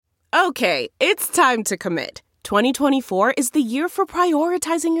Okay, it's time to commit. 2024 is the year for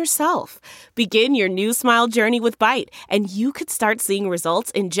prioritizing yourself. Begin your new smile journey with Byte, and you could start seeing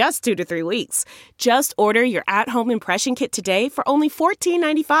results in just 2 to 3 weeks. Just order your at-home impression kit today for only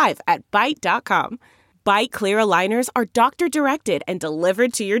 $14.95 at Byte.com. Byte Clear aligners are doctor-directed and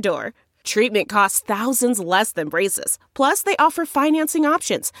delivered to your door. Treatment costs thousands less than braces. Plus, they offer financing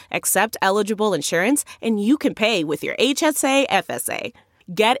options, accept eligible insurance, and you can pay with your HSA, FSA.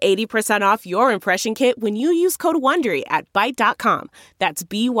 Get 80% off your impression kit when you use code WONDERY at Byte.com. That's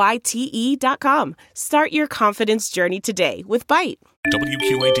BYTE.com. Start your confidence journey today with Byte.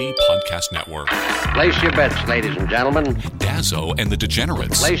 WQAD Podcast Network. Place your bets, ladies and gentlemen. Dazzo and the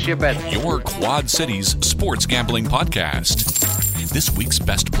Degenerates. Place your bets. Your Quad Cities sports gambling podcast. This week's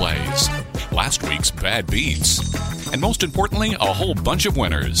best plays, last week's bad beats, and most importantly, a whole bunch of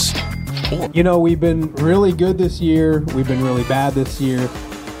winners. You know, we've been really good this year. We've been really bad this year.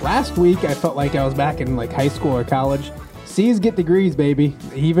 Last week, I felt like I was back in like high school or college. C's get degrees, baby.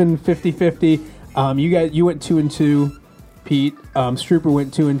 Even 50-50. You went 2-2. Pete, Strooper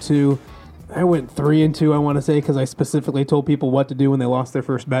went 2-2. I went 3-2, I want to say, because I specifically told people what to do when they lost their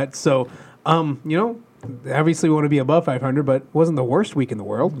first bet. So, obviously we want to be above 500, but it wasn't the worst week in the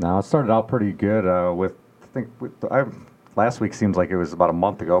world. No, it started out pretty good last week seems like it was about a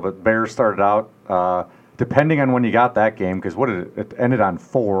month ago, but Bears started out, depending on when you got that game, because what did it ended on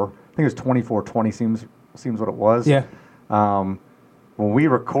 4. I think it was 24-20 seems what it was. Yeah. When we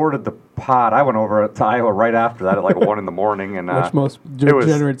recorded the pod, I went over to Iowa right after that at like 1 in the morning. And, which most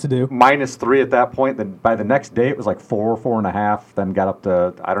degenerates do. -3 at that point. Then by the next day, it was like 4.5. Then got up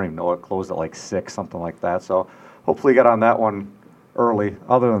to, I don't even know, it closed at like 6, something like that. So hopefully got on that one early.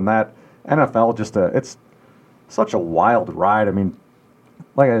 Other than that, NFL it's such a wild ride. I mean,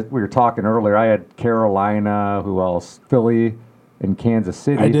 we were talking earlier, I had Carolina, who else? Philly and Kansas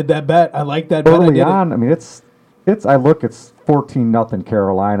City. I did that bet. I like that bet. Early on, I mean, it's 14-0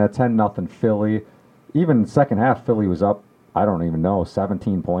 Carolina, 10-0 Philly. Even second half, Philly was up, I don't even know,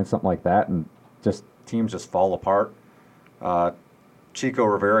 17 points, something like that, and just teams just fall apart. Chico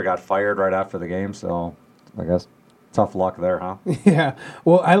Rivera got fired right after the game, so I guess tough luck there, huh? Yeah.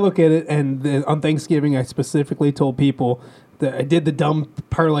 Well, I look at it, and on Thanksgiving, I specifically told people that I did the dumb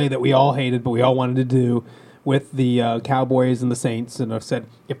parlay that we all hated, but we all wanted to do with the Cowboys and the Saints. And I've said,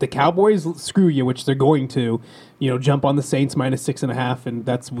 if the Cowboys screw you, which they're going to, jump on the Saints -6.5. And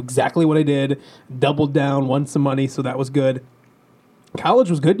that's exactly what I did. Doubled down, won some money, so that was good. College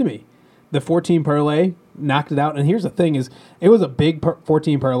was good to me. The 14 parlay knocked it out. And here's the thing is, it was a big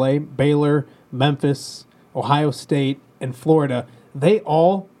 14 parlay. Baylor, Memphis, Ohio State, and Florida, they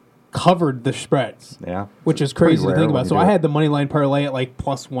all covered the spreads. Yeah. Which is crazy to think about. So I had the money line parlay at like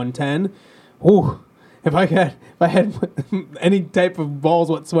 +110. Ooh. If I had any type of balls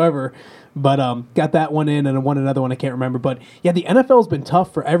whatsoever, but got that one in and I won another one I can't remember. But yeah, the NFL's been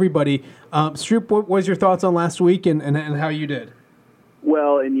tough for everybody. Stroop, what was your thoughts on last week and how you did?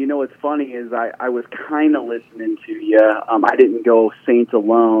 Well, and what's funny is I was kind of listening to you. I didn't go Saints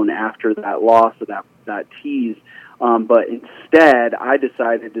alone after that loss of that tease, but instead I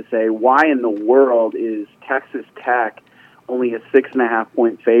decided to say, why in the world is Texas Tech only a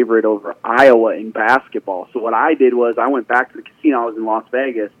 6.5-point favorite over Iowa in basketball? So what I did was I went back to the casino. I was in Las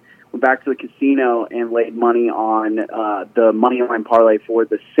Vegas. Went back to the casino and laid money on the money line parlay for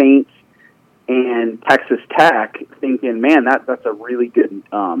the Saints and Texas Tech, thinking, man, that's a really good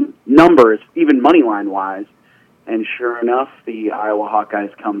number, even money line wise. And sure enough, the Iowa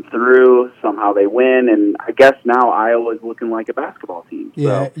Hawkeyes come through. Somehow they win, and I guess now Iowa is looking like a basketball team.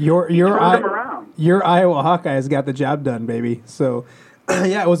 Yeah, so your Iowa Hawkeyes got the job done, baby. So,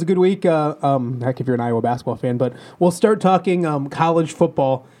 yeah, it was a good week. Heck, if you're an Iowa basketball fan. But we'll start talking college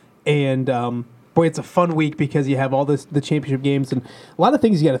football, and boy, it's a fun week because you have all the championship games, and a lot of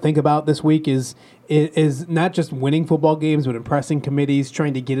things you got to think about this week is not just winning football games, but impressing committees,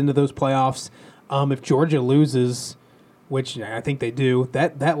 trying to get into those playoffs. If Georgia loses, which I think they do,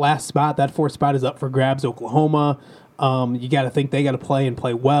 that last spot, that 4th spot is up for grabs. Oklahoma, you got to think they got to play and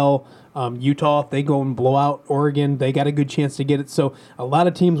play well. Utah, if they go and blow out Oregon, they got a good chance to get it. So a lot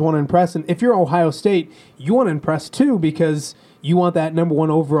of teams want to impress. And if you're Ohio State, you want to impress too because you want that number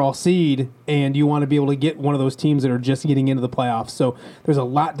 1 overall seed and you want to be able to get one of those teams that are just getting into the playoffs. So there's a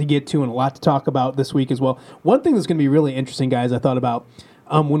lot to get to and a lot to talk about this week as well. One thing that's going to be really interesting, guys, I thought about,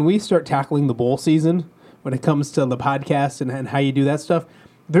 when we start tackling the bowl season, when it comes to the podcast and how you do that stuff,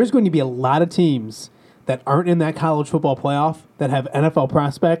 there's going to be a lot of teams that aren't in that college football playoff that have NFL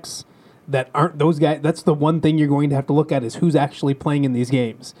prospects that aren't those guys. That's the one thing you're going to have to look at is who's actually playing in these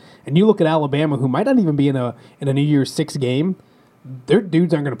games. And you look at Alabama, who might not even be in a New Year's 6 game, their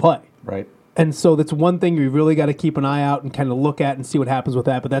dudes aren't going to play. Right. And so that's one thing you really got to keep an eye out and kind of look at and see what happens with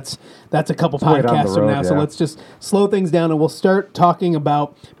that. But that's a couple podcasts from now. Yeah. So let's just slow things down, and we'll start talking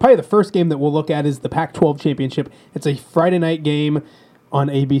about probably the first game that we'll look at is the Pac-12 championship. It's a Friday night game on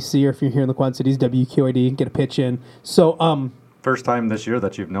ABC, or if you're here in the Quad Cities, WQAD, get a pitch in. So first time this year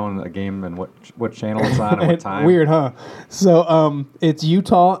that you've known a game and what channel it's on and what time. Weird, huh? So it's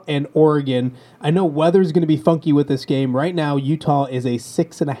Utah and Oregon. I know weather's going to be funky with this game. Right now, Utah is a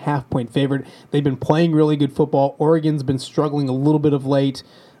 6.5-point favorite. They've been playing really good football. Oregon's been struggling a little bit of late.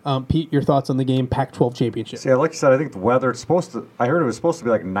 Pete, your thoughts on the game, Pac-12 championship? See, like you said, I think the weather, I heard it was supposed to be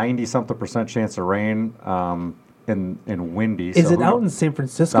like 90-something% chance of rain. In windy. Is it out in San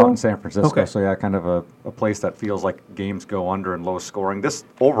Francisco? Out in San Francisco. Okay. So yeah, kind of a place that feels like games go under and low scoring. This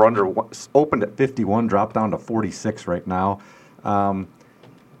over-under opened at 51, dropped down to 46 right now. Yeah,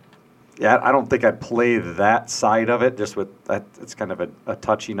 I don't think I'd play that side of it. Just with that, it's kind of a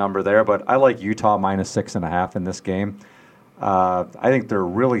touchy number there. But I like Utah minus 6.5 in this game. I think they're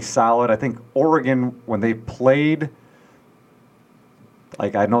really solid. I think Oregon, when they played.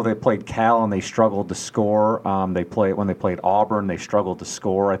 Like I know they played Cal and they struggled to score. When they played Auburn, they struggled to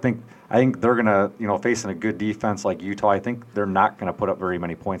score. I think they're gonna, facing a good defense like Utah. I think they're not gonna put up very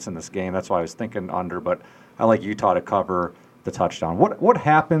many points in this game. That's why I was thinking under. But I like Utah to cover the touchdown. What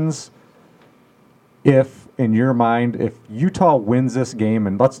happens if, in your mind, if Utah wins this game,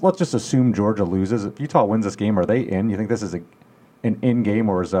 and let's just assume Georgia loses. If Utah wins this game, are they in? You think this is an in game,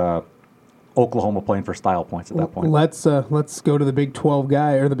 or is Oklahoma playing for style points at that point? Let's go to the Big 12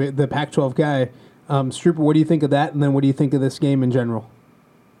 guy, or the Pac-12 guy. Strooper, what do you think of that, and then what do you think of this game in general?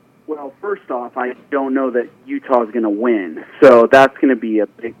 Well, first off, I don't know that Utah is going to win, so that's going to be a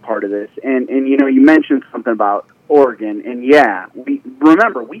big part of this. And you mentioned something about Oregon, and yeah, we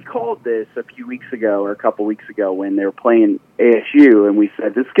called this a few weeks ago or a couple weeks ago when they were playing ASU, and we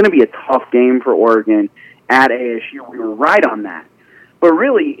said this is going to be a tough game for Oregon at ASU. We were right on that. But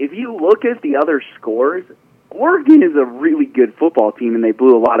really, if you look at the other scores, Oregon is a really good football team, and they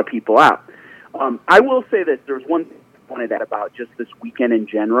blew a lot of people out. I will say this. There's one thing I wanted that about just this weekend in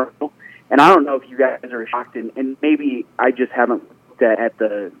general, and I don't know if you guys are shocked, and maybe I just haven't looked at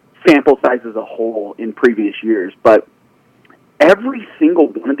the sample size as a whole in previous years, but every single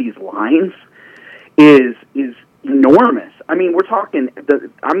one of these lines is enormous. I mean, we're talking.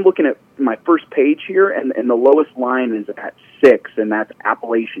 I'm looking at my first page here, and the lowest line is at 6, and that's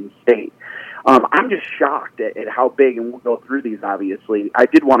Appalachian State. I'm just shocked at how big, and we'll go through these. Obviously, I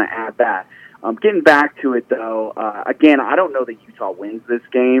did want to add that. Getting back to it though, again, I don't know that Utah wins this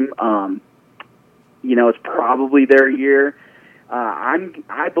game. It's probably their year.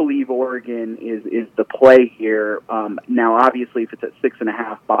 I believe Oregon is the play here. Now, obviously, if it's at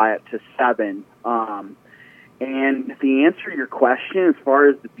 6.5, buy it to 7. And the answer to your question, as far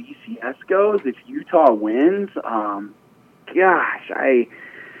as the BCS goes, if Utah wins, as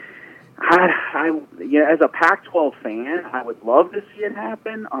a Pac-12 fan, I would love to see it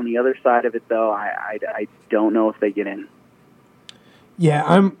happen. On the other side of it, though, I don't know if they get in.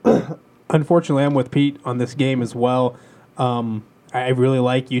 Yeah, unfortunately, I'm with Pete on this game as well. I really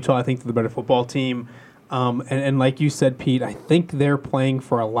like Utah. I think they're the better football team. And like you said, Pete, I think they're playing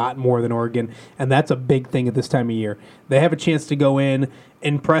for a lot more than Oregon, and that's a big thing at this time of year. They have a chance to go in,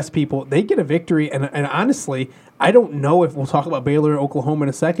 impress people. They get a victory, and honestly, I don't know if we'll talk about Baylor and Oklahoma in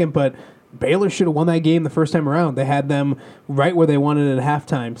a second, but Baylor should have won that game the first time around. They had them right where they wanted at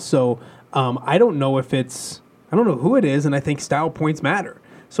halftime. So I don't know who it is, and I think style points matter.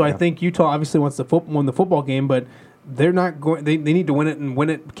 So I think Utah obviously wants to win the football game, but they're not going. They need to win it and win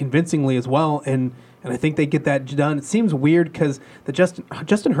it convincingly as well. And I think they get that done. It seems weird because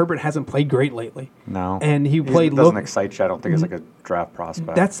Justin Herbert hasn't played great lately. No, and he doesn't excite you. I don't think it's like a draft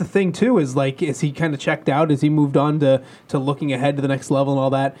prospect. That's the thing too. Is he kind of checked out? Has he moved on to looking ahead to the next level and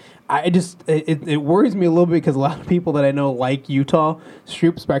all that? It worries me a little bit because a lot of people that I know like Utah.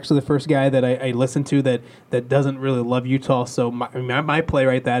 Stroop's actually the first guy that I listen to that doesn't really love Utah. So my play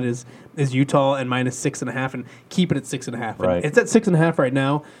right that is Utah and minus 6.5 and keep it at 6.5. Right. It's at 6.5 right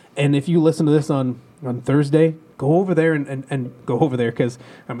now. And if you listen to this on Thursday, go over there and go over there because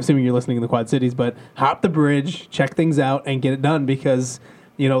I'm assuming you're listening in the Quad Cities, but hop the bridge, check things out, and get it done because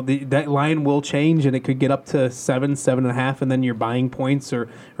that line will change and it could get up to 7.5, and then you're buying points or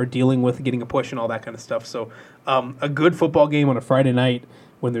dealing with getting a push and all that kind of stuff. So a good football game on a Friday night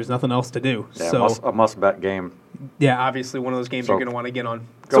when there's nothing else to do. Yeah, so a must-bet game. Yeah, obviously one of those games you're going to want to get on.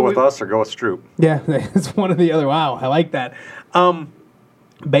 Go with us or go with Stroop. Yeah, it's one or the other. Wow, I like that.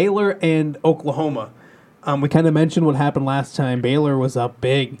 Baylor and Oklahoma. We kind of mentioned what happened last time. Baylor was up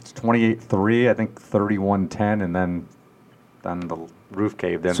big. It's 28-3, I think 31-10, and then then the roof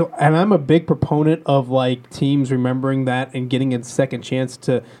caved in. So, and I'm a big proponent of like teams remembering that and getting a second chance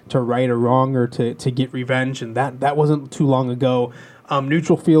to right a wrong or to get revenge, and that wasn't too long ago.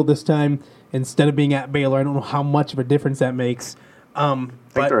 Neutral field this time instead of being at Baylor. I don't know how much of a difference that makes. I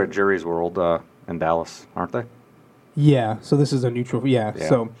think they're at Jerry's World in Dallas, aren't they? Yeah, so this is a neutral. Yeah.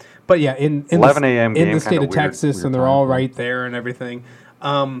 So, but yeah, in 11 a.m. in game, the state of weird, Texas, and they're time. all right there and everything.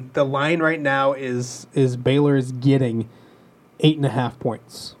 The line right now is Baylor is getting 8.5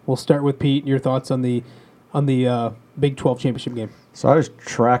 points. We'll start with Pete. Your thoughts on the Big 12 championship game? So I was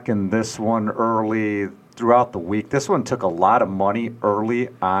tracking this one early throughout the week. This one took a lot of money early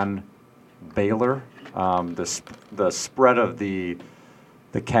on Baylor. The spread of the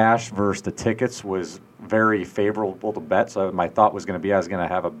cash versus the tickets was very favorable to bet. So my thought was going to be I was going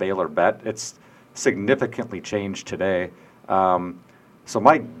to have a Baylor bet. It's significantly changed today. So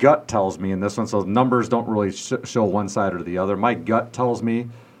my gut tells me in this one, so numbers don't really show one side or the other. My gut tells me,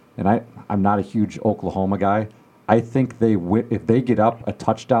 and I'm not a huge Oklahoma guy, I think they win if they get up a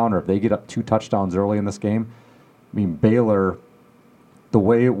touchdown or if they get up 2 touchdowns early in this game. I mean, Baylor,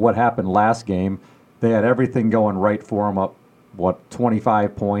 what happened last game, they had everything going right for them up,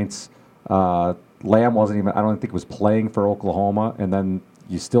 25 points. Lamb wasn't even, I don't think was playing for Oklahoma, and then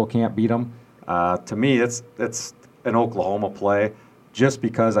you still can't beat them. To me, it's an Oklahoma play just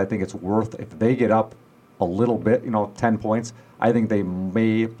because I think it's worth, if they get up a little bit, 10 points, I think they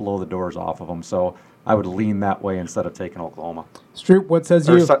may blow the doors off of them. So I would lean that way instead of taking Oklahoma. Stroop, what says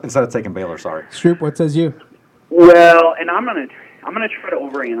you? Instead of taking Baylor, sorry. Stroop, what says you? Well, and I'm gonna try to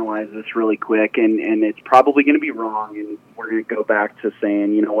overanalyze this really quick, and it's probably gonna be wrong, and we're gonna go back to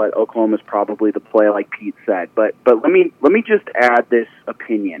saying, you know what, Oklahoma's probably the play, like Pete said. But let me just add this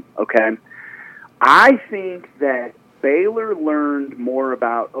opinion, okay? I think that Baylor learned more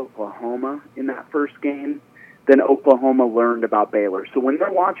about Oklahoma in that first game than Oklahoma learned about Baylor. So when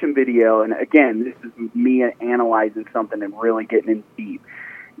they're watching video, and again, this is me analyzing something and really getting in deep.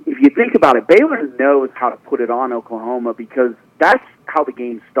 If you think about it, Baylor knows how to put it on Oklahoma because that's how the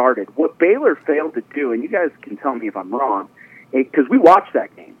game started. What Baylor failed to do, and you guys can tell me if I'm wrong, because we watched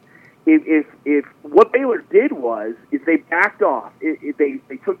that game. If what Baylor did is they backed off. They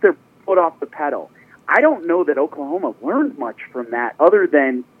took their foot off the pedal. I don't know that Oklahoma learned much from that other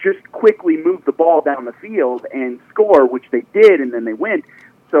than just quickly move the ball down the field and score, which they did, and then they win.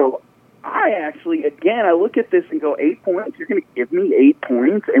 So I actually, again, I look at this and go, 8 points? You're going to give me 8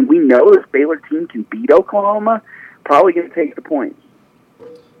 points? And we know this Baylor team can beat Oklahoma? Probably going to take the points.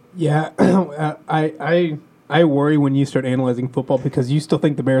 Yeah, I worry when you start analyzing football because you still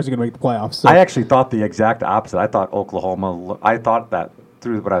think the Bears are going to make the playoffs. So. I actually thought the exact opposite. I thought I thought that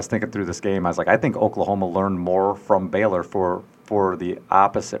through what I was thinking through this game, I was like, I think Oklahoma learned more from Baylor for the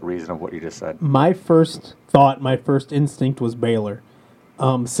opposite reason of what you just said. My first instinct was Baylor.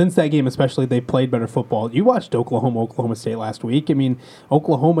 Since that game, especially, they played better football. You watched Oklahoma State last week. I mean,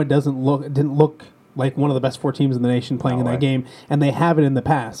 Oklahoma didn't look like one of the best 4 teams in the nation playing in that game, and they haven't in the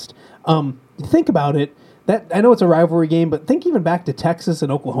past. Think about it. That I know it's a rivalry game, but think even back to Texas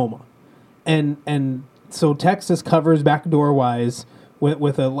and Oklahoma, and so Texas covers backdoor wise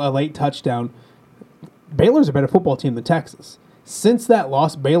with a late touchdown. Baylor's a better football team than Texas. Since that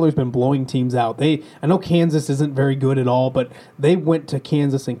loss, Baylor's been blowing teams out. I know Kansas isn't very good at all, but they went to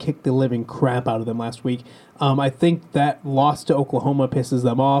Kansas and kicked the living crap out of them last week. I think that loss to Oklahoma pisses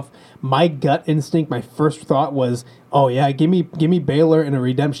them off. My gut instinct, my first thought was, oh yeah, give me Baylor in a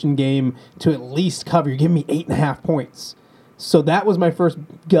redemption game to at least cover. Give me 8.5 points. So that was my first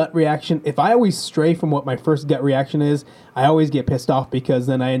gut reaction. If I always stray from what my first gut reaction is, I always get pissed off because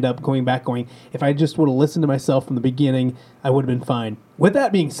then I end up going, if I just would have listened to myself from the beginning, I would have been fine. With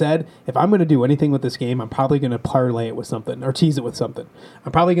that being said, if I'm going to do anything with this game, I'm probably going to parlay it with something or tease it with something.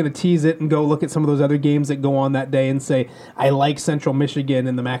 I'm probably going to tease it and go look at some of those other games that go on that day and say, I like Central Michigan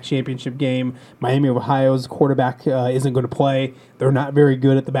in the MAC championship game. Miami of Ohio's quarterback isn't going to play. They're not very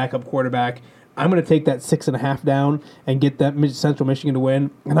good at the backup quarterback. I'm going to take that 6.5 down and get that Central Michigan to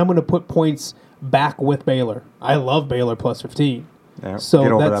win, and I'm going to put points back with Baylor. I love Baylor plus 15. Yeah, so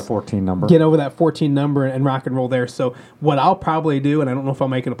get over that 14 number. Get over that 14 number and rock and roll there. So what I'll probably do, and I don't know if I'm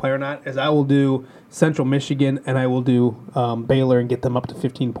making a play or not, is I will do Central Michigan and I will do Baylor and get them up to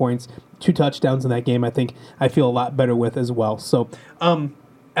 15 points. 2 touchdowns in that game I feel a lot better with as well. So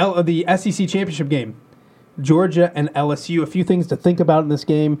the SEC championship game, Georgia and LSU, a few things to think about in this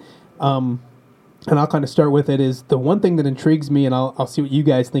game. And I'll kind of start with it is the one thing that intrigues me, and I'll see what you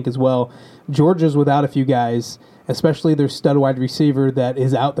guys think as well. Georgia's without a few guys, especially their stud wide receiver that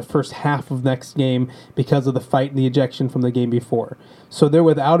is out the first half of next game because of the fight and the ejection from the game before. So they're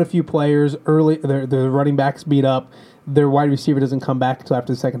without a few players early. Their running backs beat up. their wide receiver doesn't come back until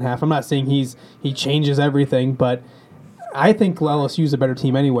after the second half. I'm not saying he changes everything, but I think LSU's a better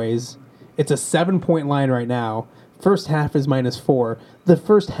team anyways. It's a 7-point line right now. First half is -4. The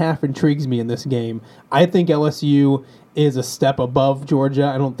first half intrigues me in this game. I think LSU is a step above Georgia.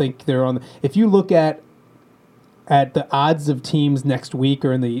 I don't think they're on. If you look at the odds of teams next week,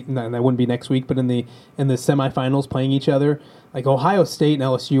 or that wouldn't be next week, but in the semifinals playing each other, like Ohio State and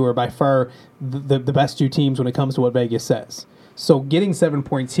LSU are by far the best two teams when it comes to what Vegas says. So getting 7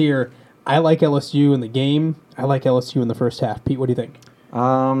 points here, I like LSU in the game. I like LSU in the first half. Pete, what do you think?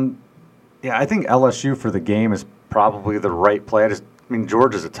 Yeah, I think LSU for the game is probably the right play.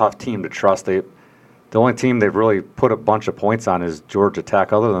 Georgia's a tough team to trust. The only team they've really put a bunch of points on is Georgia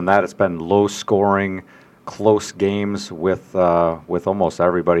Tech. Other than that, it's been low-scoring, close games with almost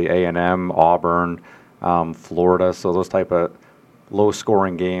everybody, A&M, Auburn, Florida, so those type of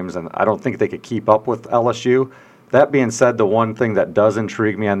low-scoring games, and I don't think they could keep up with LSU. That being said, the one thing that does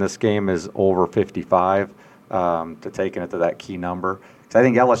intrigue me on this game is over 55, to taking it to that key number. Because I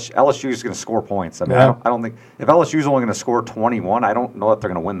think LSU is going to score points. I don't think if LSU is only going to score 21, I don't know that they're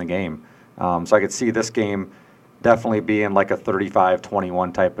going to win the game. So I could see this game definitely being like a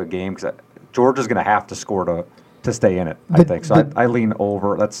 35-21 type of game, because Georgia's going to have to score to stay in it, I think. So I lean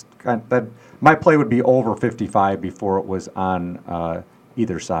over. My play would be over 55 before it was on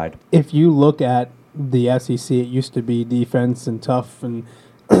either side. If you look at the SEC, it used to be defense and tough and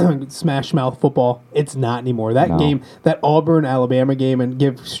smash mouth football. It's not anymore. That game, that Auburn-Alabama game, and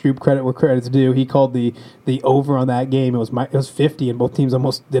give Stroop credit where credit's due, he called the over on that game. It was 50, and both teams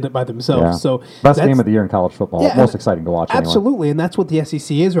almost did it by themselves. Yeah. So best game of the year in college football. Yeah, most exciting to watch. Absolutely, anyway. And that's what the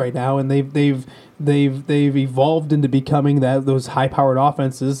SEC is right now. And they've evolved into becoming those high-powered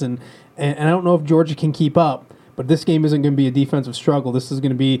offenses, and I don't know if Georgia can keep up. But this game isn't going to be a defensive struggle. This is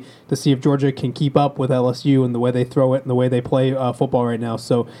going to be to see if Georgia can keep up with LSU and the way they throw it and the way they play football right now.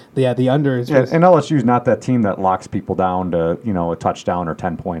 So, the under is just... And LSU's not that team that locks people down to, a touchdown or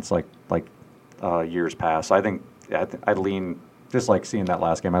 10 points like years past. I think I'd lean, just like seeing that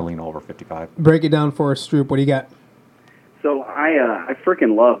last game, I lean over 55. Break it down for us, Stroop. What do you got? So I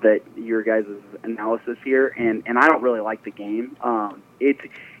freaking love that your guys' analysis here, and I don't really like the game.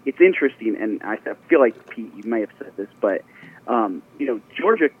 It's interesting, and I feel like, Pete, you may have said this, but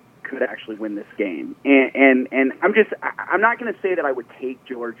Georgia could actually win this game, and I'm not going to say that I would take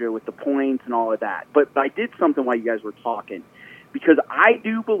Georgia with the points and all of that, but I did something while you guys were talking, because I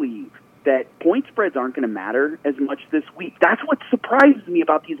do believe that point spreads aren't going to matter as much this week. That's what surprises me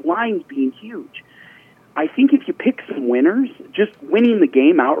about these lines being huge. I think if you pick some winners, just winning the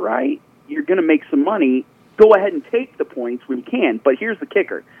game outright, you're going to make some money. Go ahead and take the points when you can. But here's the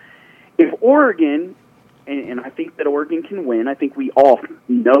kicker. If Oregon, and I think that Oregon can win, I think we all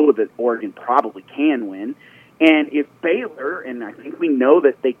know that Oregon probably can win, and if Baylor, and I think we know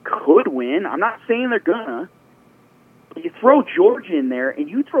that they could win, I'm not saying they're going to, but you throw Georgia in there and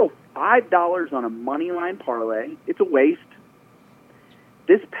you throw $5 on a money line parlay, it's a waste.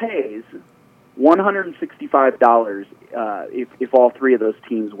 This pays $165 if all three of those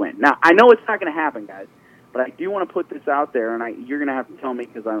teams win. Now, I know it's not going to happen, guys, but I do want to put this out there, and you're going to have to tell me,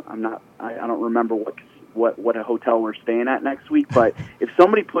 because I don't remember what a hotel we're staying at next week. But if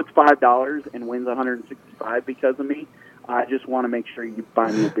somebody puts $5 and wins $165 because of me, I just want to make sure you buy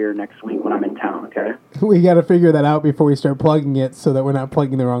me a beer next week when I'm in town. Okay? We got to figure that out before we start plugging it, so that we're not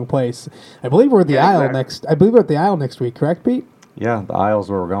plugging the wrong place. I believe we're at the Isle next. I believe we're at the Isle next week. Correct, Pete? Yeah, the Isle's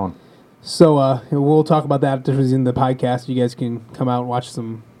where we're going. So we'll talk about that in the podcast. You guys can come out and watch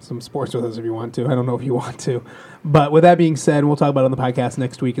some sports with us if you want to. I don't know if you want to. But with that being said, we'll talk about it on the podcast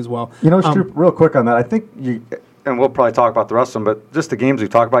next week as well. Stroop, real quick on that, I think and we'll probably talk about the rest of them, but just the games we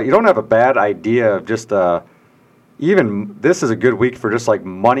talked about, you don't have a bad idea of just even this is a good week for just like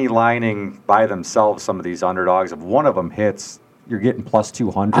money lining by themselves some of these underdogs. If one of them hits, you're getting plus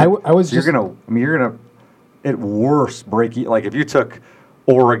 200. You're gonna at worst break. Like if you took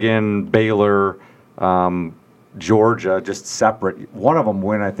Oregon, Baylor, Georgia, just separate. One of them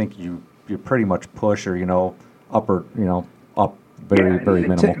win, I think you pretty much push or up very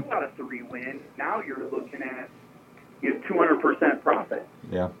minimal. 2 out of 3 win. Now you're looking at 200% profit.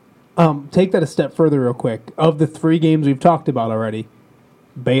 Yeah. Take that a step further, real quick. Of the 3 games we've talked about already,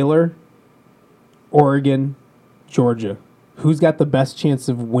 Baylor, Oregon, Georgia, who's got the best chance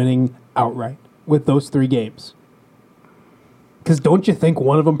of winning outright with those 3 games? Because don't you think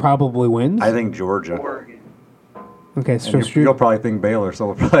one of them probably wins? I think Georgia. Oregon. Okay, so you'll probably think Baylor, so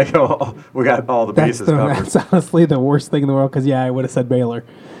we'll probably go, oh, we got all the bases covered. That's honestly the worst thing in the world because, I would have said Baylor.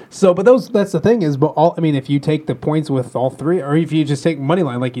 So, but that's the thing is, if you take the points with all three, or if you just take money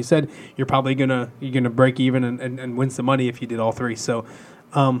line, like you said, you're probably gonna break even and win some money if you did all three. So,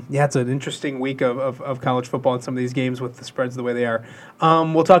 it's an interesting week of college football and some of these games with the spreads the way they are.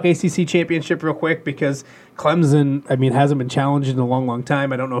 We'll talk ACC championship real quick because Clemson, hasn't been challenged in a long, long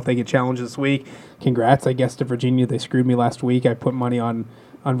time. I don't know if they get challenged this week. Congrats, I guess, to Virginia. They screwed me last week. I put money on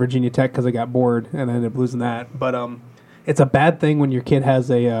Virginia Tech because I got bored and I ended up losing that. But it's a bad thing when your kid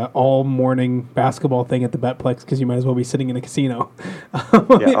has a all-morning basketball thing at the Betplex because you might as well be sitting in a casino.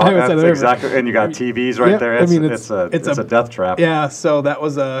 That's exactly. And you got TVs right there. It's a death trap. Yeah, so that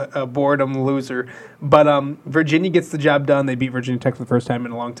was a boredom loser. But Virginia gets the job done. They beat Virginia Tech for the first time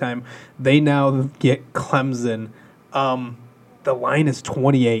in a long time. They now get Clemson. The line is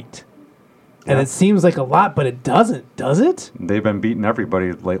 28. And it seems like a lot, but it doesn't, does it? They've been beating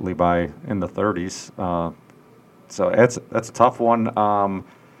everybody lately in the 30s. So that's a tough one.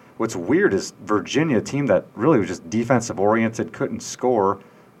 What's weird is Virginia, a team that really was just defensive oriented, couldn't score.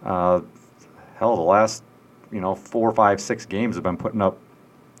 The last 4, 5, 6 games have been putting up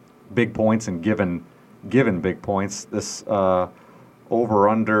big points and given big points. This over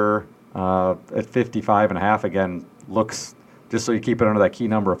under at 55.5 again looks, just so you keep it under that key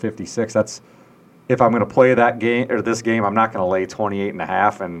number of 56. That's if I'm going to play that game or this game, I'm not going to lay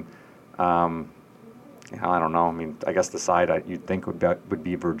 28.5 and. I don't know. I guess the side you'd think would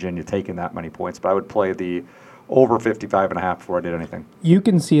be Virginia taking that many points, but I would play the over 55.5 before I did anything. You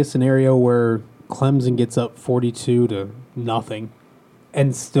can see a scenario where Clemson gets up 42-0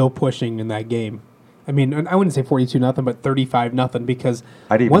 and still pushing in that game. I wouldn't say 42-0, but 35-0 because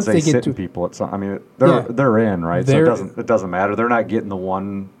I'd even once say they get sitting people. They're in, right? So it doesn't matter. They're not getting the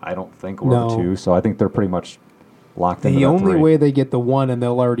one, I don't think, or the two. So I think they're pretty much locked in. The only way they get the one, and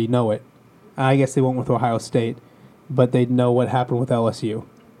they'll already know it. I guess they won't with Ohio State, but they'd know what happened with LSU.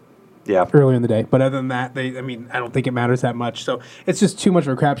 Yeah. Earlier in the day. But other than that, I don't think it matters that much. So it's just too much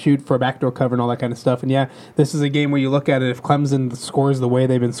of a crapshoot for a backdoor cover and all that kind of stuff. And this is a game where you look at it, if Clemson scores the way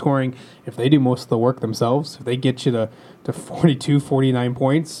they've been scoring, if they do most of the work themselves, if they get you to 42, 49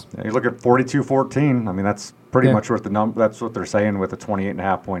 points. Yeah, you look at 42-14. That's pretty much what that's what they're saying with a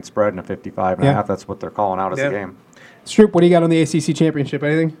 28.5 point spread and a 55.5. That's what they're calling out as a game. Stroop, what do you got on the ACC championship?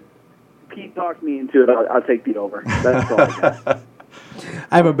 Anything? Pete talked me into it. I'll take the over. That's all I got.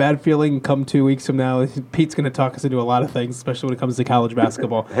 I have a bad feeling come 2 weeks from now, Pete's going to talk us into a lot of things, especially when it comes to college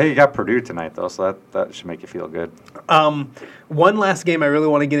basketball. Hey, you got Purdue tonight, though, so that should make you feel good. One last game I really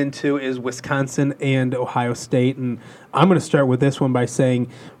want to get into is Wisconsin and Ohio State, and I'm going to start with this one by saying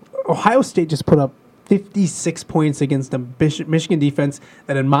Ohio State just put up 56 points against a Michigan defense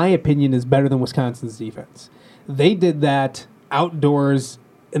that, in my opinion, is better than Wisconsin's defense. They did that outdoors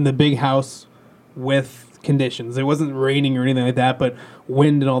in the big house with conditions. It wasn't raining or anything like that, but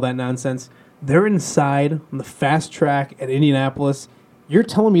wind and all that nonsense. They're inside on the fast track at Indianapolis. You're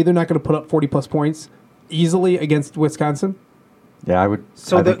telling me they're not going to put up 40-plus points easily against Wisconsin? Yeah, I would.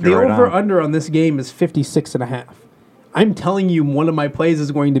 So the over-under on this game is 56.5. I'm telling you one of my plays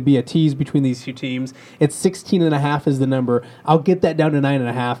is going to be a tease between these two teams. It's 16.5 is the number. I'll get that down to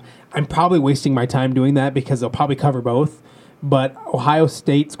 9.5. I'm probably wasting my time doing that because they'll probably cover both. But Ohio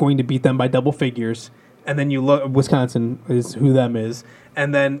State's going to beat them by double figures. And then you look, Wisconsin is who them is.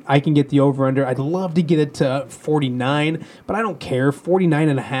 And then I can get the over-under. I'd love to get it to 49, but I don't care.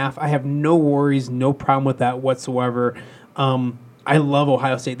 49.5. I have no worries, no problem with that whatsoever. I love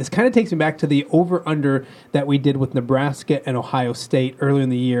Ohio State. This kind of takes me back to the over-under that we did with Nebraska and Ohio State earlier in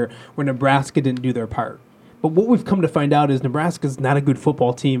the year where Nebraska didn't do their part. But what we've come to find out is Nebraska's not a good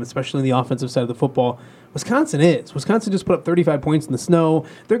football team, especially in the offensive side of the football. Wisconsin is. Wisconsin just put up 35 points in the snow.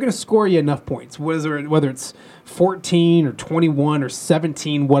 They're going to score you enough points, whether it's 14 or 21 or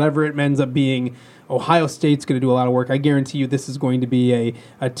 17, whatever it ends up being. Ohio State's going to do a lot of work. I guarantee you this is going to be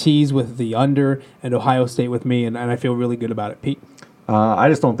a tease with the under and Ohio State with me, and I feel really good about it. Pete? I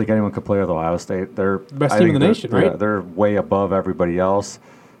just don't think anyone could play with Ohio State. They're the best team in the nation, right? They're way above everybody else.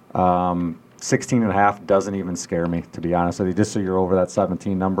 16.5 doesn't even scare me, to be honest with you. Just so you're over that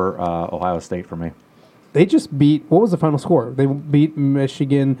 17 number, Ohio State for me. They just beat, what was the final score? They beat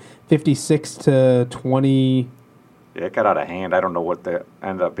Michigan 56-20. Yeah, it got out of hand. I don't know what they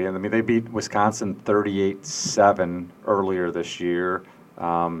ended up being. I mean, they beat Wisconsin 38-7 earlier this year,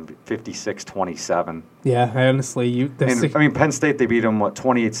 56-27. Yeah, honestly. Penn State, they beat them,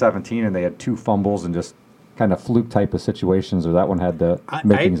 28-17, and they had 2 fumbles and just kind of fluke type of situations, or that one had the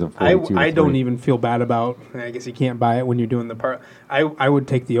makings of 42. I don't even feel bad about, I guess you can't buy it when you're doing the part. I would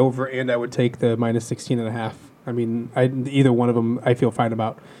take the over, and I would take the minus 16.5 I mean, either one of them I feel fine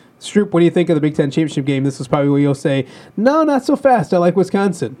about. Stroop, what do you think of the Big Ten championship game? This is probably where you'll say, no, not so fast. I like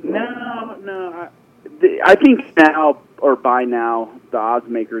Wisconsin. No. I think now, or by now, the odds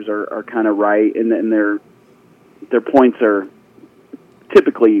makers are kind of right, and their points are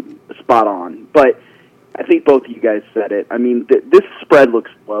typically spot on. But I think both of you guys said it. I mean, this spread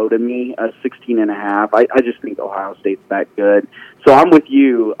looks low to me, 16.5. I just think Ohio State's that good. So I'm with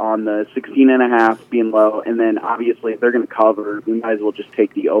you on the 16.5 being low, and then obviously if they're going to cover, we might as well just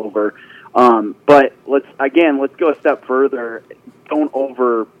take the over. But let's go a step further. Don't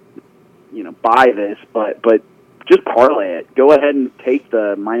buy this, but just parlay it. Go ahead and take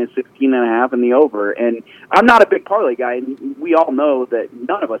the minus 16.5 and the over. And I'm not a big parlay guy, and we all know that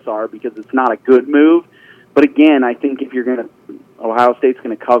none of us are because it's not a good move. But again, I think if Ohio State's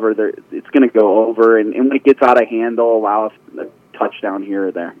going to cover, it's going to go over, and when it gets out of hand, they'll allow us a touchdown here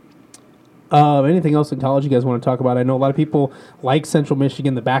or there. Anything else in college you guys want to talk about? I know a lot of people like Central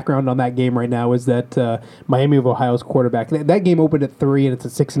Michigan. The background on that game right now is that Miami of Ohio's quarterback. That game opened at 3, and it's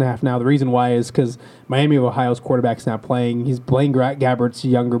at 6.5 now. The reason why is because Miami of Ohio's quarterback's not playing. He's Blaine Gabbert's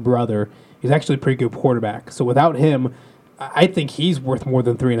younger brother. He's actually a pretty good quarterback. So without him, I think he's worth more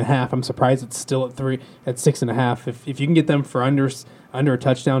than 3.5. I'm surprised it's still at 6.5. If you can get them for under a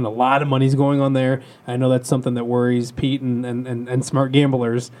touchdown, a lot of money's going on there. I know that's something that worries Pete and smart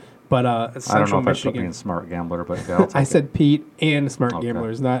gamblers. But I don't know if I'd put me in smart gambler, but yeah, I said Pete and smart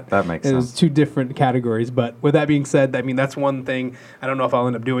gamblers. That makes sense. It was two different categories. But with that being said, I mean, that's one thing. I don't know if I'll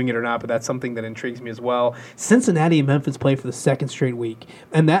end up doing it or not, but that's something that intrigues me as well. Cincinnati and Memphis played for the second straight week,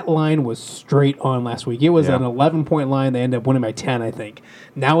 and that line was straight on last week. It was an 11-point line. They ended up winning by 10, I think.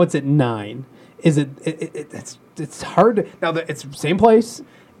 Now it's at 9. It's hard to, now it's same place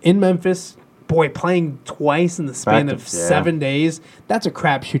in Memphis. Boy, playing twice in the span of 7 days, that's a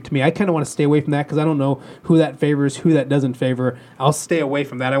crapshoot to me. I kind of want to stay away from that because I don't know who that favors, who that doesn't favor. I'll stay away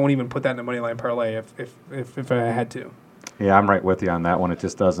from that. I won't even put that in a money line parlay if I had to. Yeah, I'm right with you on that one. It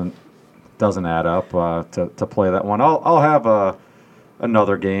just doesn't add up to play that one. I'll have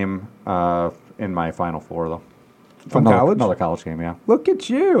another game in my Final Four though. From college? Another college game, yeah. Look at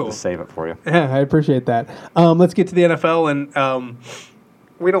you. Just save it for you. Yeah, I appreciate that. Let's get to the NFL and.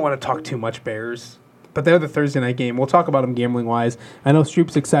 We don't want to talk too much Bears, but they're the Thursday night game. We'll talk about them gambling-wise. I know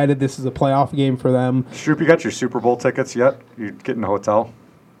Stroop's excited. This is a playoff game for them. Stroop, you got your Super Bowl tickets yet? You getting a hotel?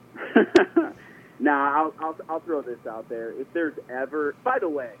 Nah, I'll throw this out there. If there's ever... By the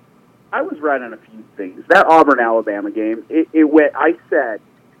way, I was right on a few things. That Auburn-Alabama game, it went... I said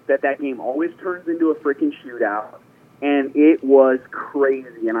that game always turns into a freaking shootout, and it was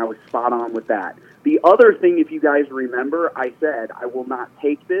crazy, and I was spot on with that. The other thing, if you guys remember, I said I will not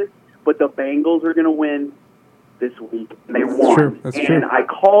take this, but the Bengals are going to win this week. And they won. That's true. I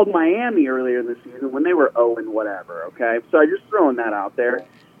called Miami earlier in the season when they were 0 and whatever, okay? So I'm just throwing that out there.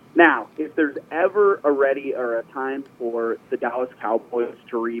 Now, if there's ever a time for the Dallas Cowboys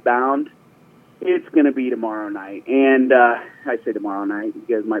to rebound, it's going to be tomorrow night. And I say tomorrow night. You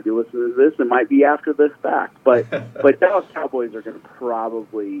guys might be listening to this. It might be after this fact. But Dallas Cowboys are going to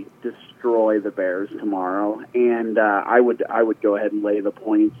probably destroy the Bears tomorrow. And I would go ahead and lay the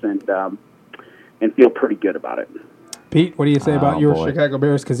points and feel pretty good about it. Pete, what do you say about your Chicago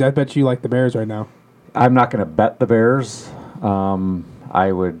Bears? Because I bet you like the Bears right now. I'm not going to bet the Bears.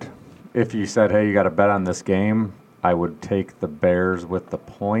 I would, if you said, hey, you got to bet on this game, I would take the Bears with the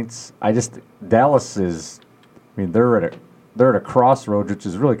points. Dallas is, I mean, they're at a crossroads, which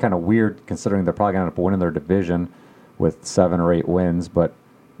is really kind of weird considering they're probably going to end up winning their division with 7 or 8 wins. But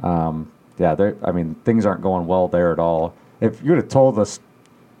things aren't going well there at all. If you would have told us,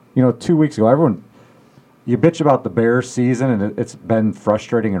 2 weeks ago, you bitch about the Bears season and it's been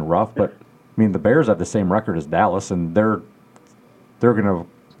frustrating and rough, but I mean the Bears have the same record as Dallas, and they're going to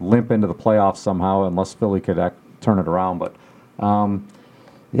limp into the playoffs somehow unless Philly could turn it around. But I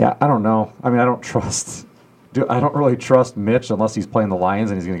don't know. I mean, I don't really trust Mitch unless he's playing the Lions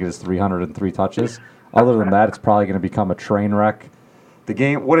and he's going to get his 303 touches. Other than that, it's probably going to become a train wreck. The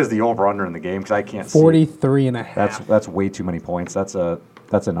game. What is the over under in the game? Because I can't see. 43.5. That's way too many points. That's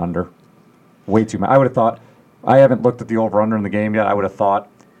an under. Way too many. I would have thought. I haven't looked at the over under in the game yet. I would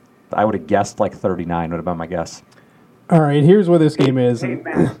have guessed like 39 would have been my guess. All right, here's where this game is. Hey,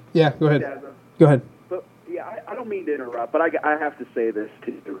 Matt. Yeah, go ahead. Go ahead. I don't mean to interrupt, but I have to say this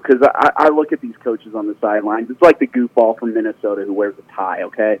too, because I look at these coaches on the sidelines. It's like the goofball from Minnesota who wears a tie,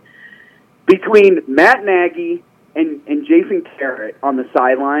 okay? Between Matt Nagy and Jason Garrett on the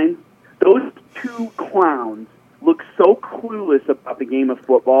sideline, those two clowns look so clueless about the game of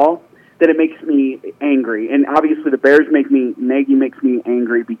football that it makes me angry. And obviously the Bears Nagy makes me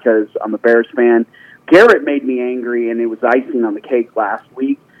angry because I'm a Bears fan. Garrett made me angry, and it was icing on the cake last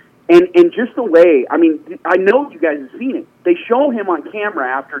week. And just the way, I mean, I know you guys have seen it. They show him on camera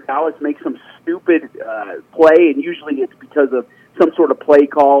after Dallas makes some stupid play, and usually it's because of some sort of play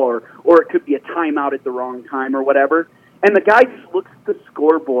call or it could be a timeout at the wrong time or whatever. And the guy just looks at the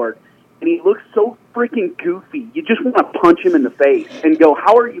scoreboard, and he looks so freaking goofy. You just want to punch him in the face and go,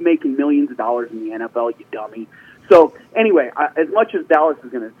 how are you making millions of dollars in the NFL, you dummy? So, anyway, as much as Dallas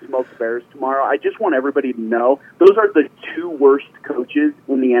is going to smoke the Bears tomorrow, I just want everybody to know those are the two worst coaches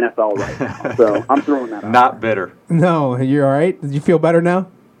in the NFL right now. So, I'm throwing that out. Not bitter. No, you're all right? Did you feel better now?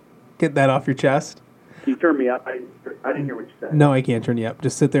 Get that off your chest. Can you turn me up? I didn't hear what you said. No, I can't turn you up.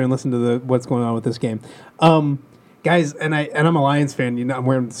 Just sit there and listen to what's going on with this game. Guys, and I'm a Lions fan. You know, I'm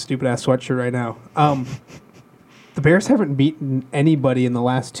wearing the stupid-ass sweatshirt right now. The Bears haven't beaten anybody in the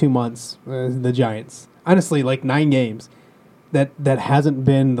last 2 months, the Giants. Honestly, like 9 games, that hasn't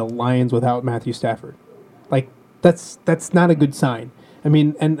been the Lions without Matthew Stafford. Like, that's not a good sign. I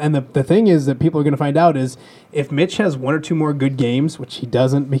mean, and the thing is that people are going to find out is if Mitch has 1 or 2 more good games, which he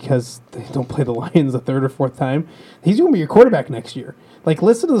doesn't because they don't play the Lions the 3rd or 4th time, he's going to be your quarterback next year. Like,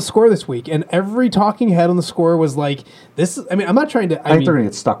 listen to the score this week, and every talking head on the score was like, "This is." I mean, I'm not trying to. I think they're going to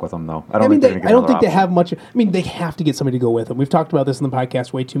get stuck with him, though. I don't think they have much. I mean, they have to get somebody to go with them. We've talked about this in the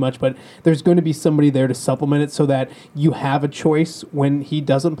podcast way too much, but there's going to be somebody there to supplement it so that you have a choice when he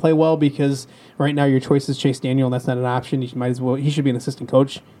doesn't play well. Because right now your choice is Chase Daniel, and that's not an option. You might as well. He should be an assistant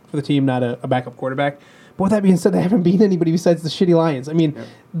coach for the team, not a backup quarterback. But with that being said, they haven't beaten anybody besides the shitty Lions. I mean,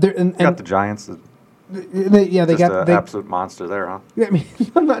 they're got the Giants. They got an absolute monster there, huh? Yeah, I mean,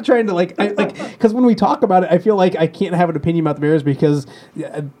 I'm not trying to because when we talk about it, I feel like I can't have an opinion about the Bears because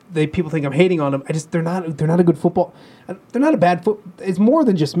people think I'm hating on them. They're not a good football. They're not a bad foot. It's more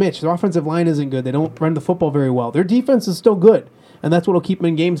than just Mitch. Their offensive line isn't good. They don't run the football very well. Their defense is still good, and that's what'll keep them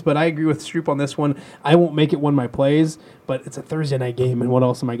in games. But I agree with Stroop on this one. I won't make it one of my plays, but it's a Thursday night game, and what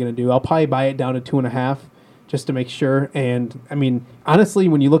else am I going to do? I'll probably buy it down to 2.5. Just to make sure. And, I mean, honestly,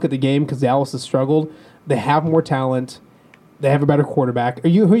 when you look at the game, because Dallas has struggled, they have more talent. They have a better quarterback. Who are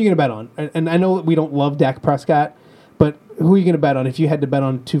you going to bet on? And I know that we don't love Dak Prescott, but who are you going to bet on? If you had to bet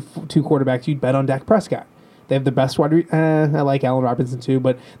on two quarterbacks, you'd bet on Dak Prescott. They have the best wide I like Allen Robinson too,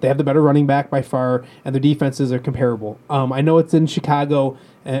 but they have the better running back by far, and their defenses are comparable. I know it's in Chicago.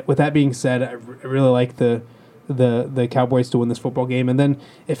 With that being said, I really like the Cowboys to win this football game. And then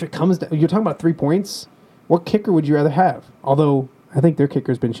if it comes down, you're talking about 3 points, what kicker would you rather have? Although I think their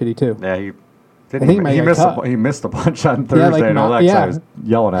kicker's been shitty too. Yeah, he missed a bunch on Thursday, and all that. I was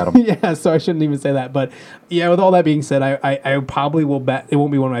yelling at him. Yeah, so I shouldn't even say that. But yeah, with all that being said, I probably will bet it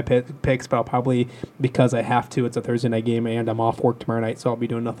won't be one of my picks, but I'll probably, because I have to. It's a Thursday night game, and I'm off work tomorrow night, so I'll be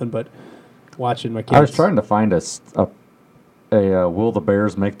doing nothing but watching my kids. I was trying to find a will the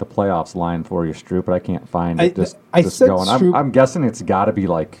Bears make the playoffs line for you, Stroop, but I can't find it. I'm guessing it's got to be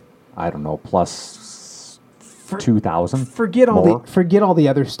like, I don't know, plus 2,000. Forget all the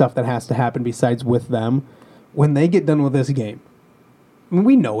other stuff that has to happen besides with them when they get done with this game. I mean,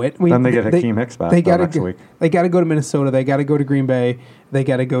 we know it. Then they get Hakeem Hicks back next week. They got to go to Minnesota. They got to go to Green Bay. They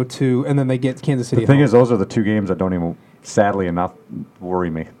got to go to, and then they get Kansas City. The thing is, those are the 2 games that don't even, sadly enough, worry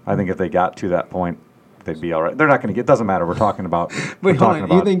me. I think if they got to that point, they'd be all right. They're not going to get. Doesn't matter. We're talking about. But hold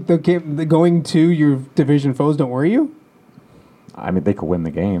on, you think the going to your division foes don't worry you? I mean, they could win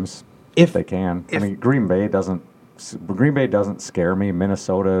the games. If they can. I mean, Green Bay doesn't scare me. Bears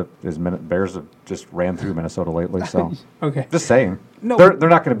have just ran through Minnesota lately, so okay. Just saying. No, they're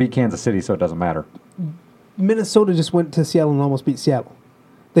not going to beat Kansas City, so it doesn't matter. Minnesota just went to Seattle and almost beat Seattle.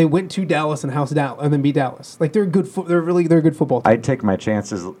 They went to Dallas and housed Dallas and then beat Dallas. Like they're a good football team. I'd take my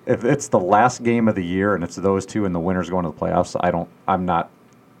chances if it's the last game of the year and it's those 2 and the winner's going to the playoffs. I'm not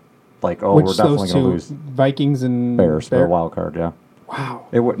like, we're definitely going to lose. Vikings and Bears for a wild card, yeah. Wow.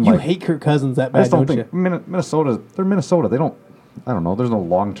 It wouldn't you hate Kirk Cousins that bad, don't you? Minnesota. They're Minnesota. They don't. I don't know. There's no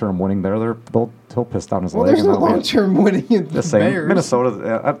long-term winning there. He'll piss down his leg. There's no long-term winning in the Bears.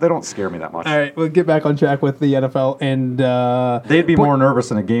 Minnesota. They don't scare me that much. All right, we'll get back on track with the NFL, and they'd be more nervous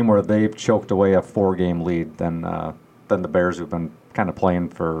in a game where they've choked away a 4-game lead than the Bears, who've been kind of playing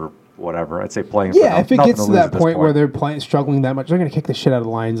for whatever. I'd say playing. Yeah, if it gets to that point where they're struggling that much, they're going to kick the shit out of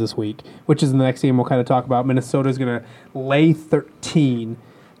the Lions this week, which is the next game we'll kind of talk about. Minnesota's going to lay 13.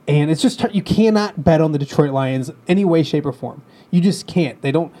 And it's just you cannot bet on the Detroit Lions any way, shape, or form. You just can't.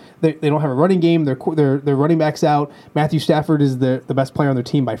 They don't have a running game. Their running backs out. Matthew Stafford is the best player on their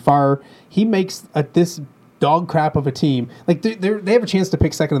team by far. He makes this dog crap of a team. Like they have a chance to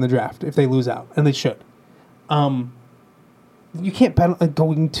pick second in the draft if they lose out, and they should. You can't bet on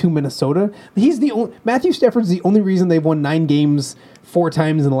going to Minnesota. Matthew Stafford's the only reason they've won 9 games 4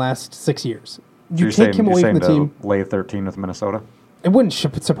 times in the last 6 years. You take him away from the team. Lay 13 with Minnesota. It wouldn't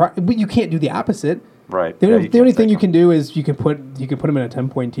surprise, but you can't do the opposite. Right. The only thing you can do is you can put him in a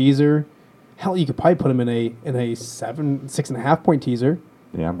 10-point teaser. Hell, you could probably put him in a 6.5 point teaser.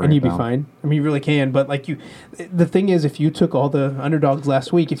 Yeah, and you'd be fine. I mean, you really can. But the thing is, if you took all the underdogs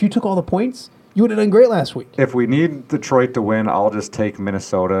last week, if you took all the points, you would have done great last week. If we need Detroit to win, I'll just take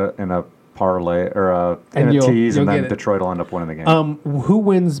Minnesota in a parlay or in a tease, and then Detroit will end up winning the game. Who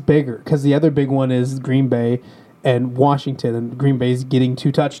wins bigger? Because the other big one is Green Bay and Washington, and Green Bay's getting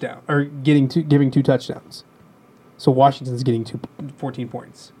giving 2 touchdowns. So Washington's getting 14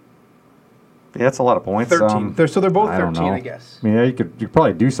 points. Yeah, that's a lot of points. 13. So they're both 13, I guess. I mean, yeah, you could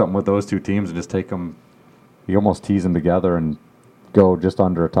probably do something with those two teams and just take them. You almost tease them together and go just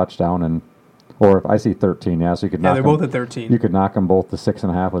under a touchdown, or if I see 13, so you could knock. They're both at 13. You could knock them both to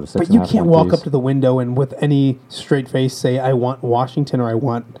 6.5 with a 6.5. But you can't walk up to the window and with any straight face say, "I want Washington" or "I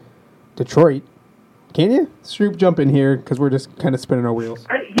want Detroit." Can you? Stroop, jump in here because we're just kind of spinning our wheels.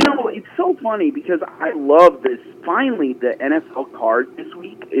 It's so funny because I love this. Finally, the NFL card this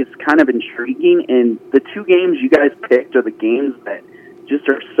week is kind of intriguing, and the 2 games you guys picked are the games that just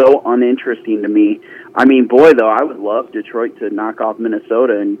are so uninteresting to me. I mean, boy, though, I would love Detroit to knock off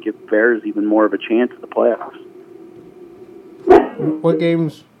Minnesota and give Bears even more of a chance at the playoffs. What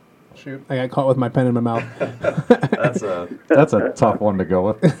games? Shoot, I got caught with my pen in my mouth. That's a tough one to go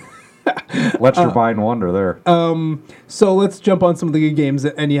with. Let your mind wander there. So let's jump on some of the good games.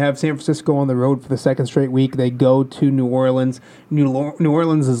 And you have San Francisco on the road for the 2nd straight week. They go to New Orleans. New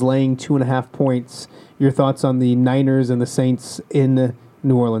Orleans is laying 2.5 points. Your thoughts on the Niners and the Saints in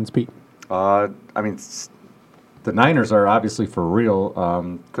New Orleans, Pete? I mean, the Niners are obviously for real.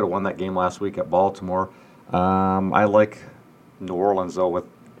 Could have won that game last week at Baltimore. I like New Orleans, though, with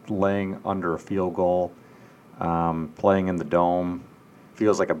laying under a field goal, playing in the Dome.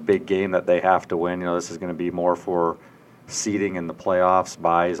 Feels like a big game that they have to win. This is going to be more for seeding in the playoffs,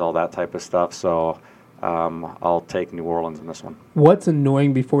 buys, all that type of stuff. So I'll take New Orleans in this one. What's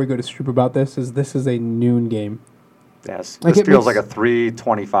annoying before we go to Stroop about this is a noon game. Yes. This feels like a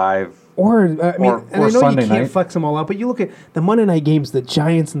 3:25. Or I know Sunday you can't night. flex them all out, but you look at the Monday night games, the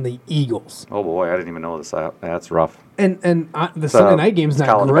Giants and the Eagles. Oh boy, I didn't even know this. That's rough. And the Sunday night game's not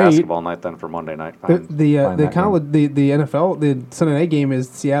college great. Basketball night then for Monday night. The NFL, the Sunday night game is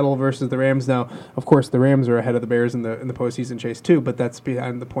Seattle versus the Rams. Now, of course, the Rams are ahead of the Bears in the postseason chase too, but that's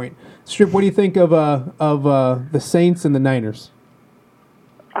behind the point. Strip, what do you think of the Saints and the Niners?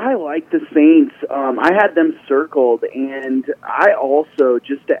 I like the Saints. I had them circled, and I also,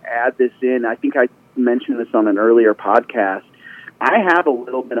 just to add this in, I think I mentioned this on an earlier podcast, I have a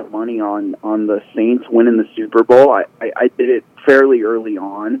little bit of money on the Saints winning the Super Bowl. I did it fairly early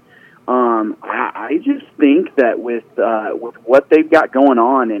on. I just think that with what they've got going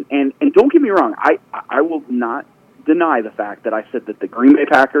on, and don't get me wrong, I will not deny the fact that I said that the Green Bay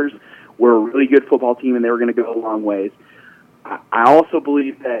Packers were a really good football team and they were going to go a long ways. I also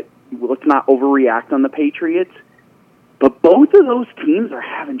believe that let's not overreact on the Patriots, but both of those teams are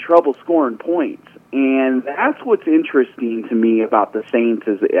having trouble scoring points, and that's what's interesting to me about the Saints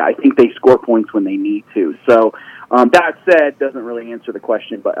is I think they score points when they need to. So that said, doesn't really answer the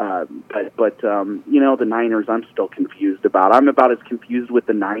question, but the Niners I'm still confused about. I'm about as confused with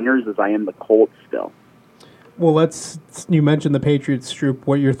the Niners as I am the Colts still. Well, you mentioned the Patriots, Stroop.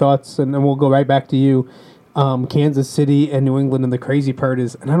 What are your thoughts? And then we'll go right back to you. Kansas City and New England, and the crazy part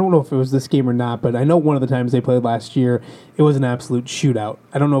is, and I don't know if it was this game or not, but I know one of the times they played last year, it was an absolute shootout.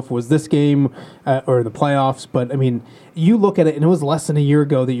 I don't know if it was this game or in the playoffs, but I mean, you look at it, and it was less than a year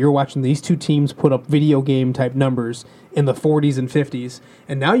ago that you're watching these two teams put up video game type numbers in the 40s and 50s,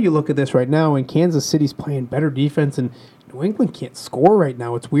 and now you look at this right now, and Kansas City's playing better defense, and New England can't score right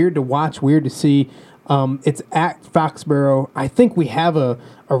now. It's weird to watch, weird to see. It's at Foxborough. I think we have a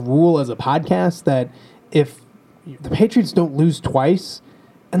rule as a podcast that if the Patriots don't lose twice,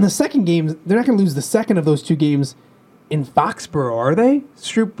 and the second game, they're not going to lose the second of those two games in Foxborough, are they?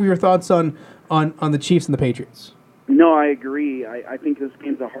 Stroop, your thoughts on the Chiefs and the Patriots? No, I agree. I think this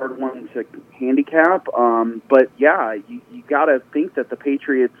game's a hard one to handicap. But, yeah, you got to think that the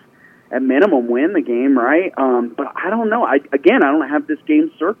Patriots, at minimum, win the game, right? But I don't know. I don't have this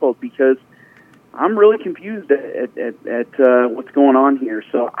game circled because I'm really confused at what's going on here.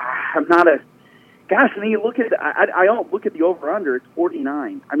 So I'm not a... Gosh, and then you look at I don't look at the over/under. It's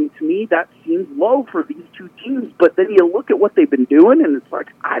 49. I mean, to me, that seems low for these two teams. But then you look at what they've been doing, and it's like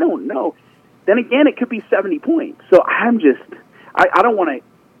I don't know. Then again, it could be 70 points. So I'm just I don't want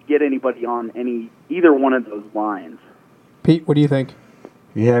to get anybody on either one of those lines. Pete, what do you think?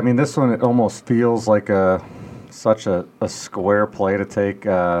 Yeah, I mean, this one it almost feels like such a square play to take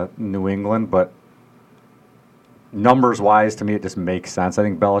New England, but numbers-wise, to me, it just makes sense. I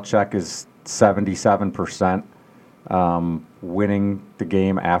think Belichick is 77% winning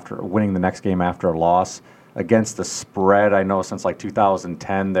the next game after a loss. Against the spread, I know since like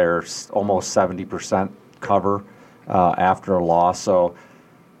 2010, there's almost 70% cover after a loss. So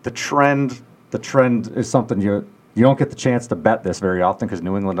the trend is something you don't get the chance to bet this very often because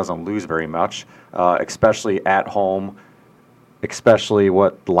New England doesn't lose very much, especially at home, especially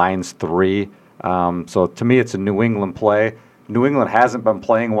line's 3. So to me, it's a New England play. New England hasn't been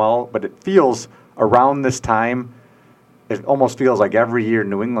playing well, but it feels around this time, it almost feels like every year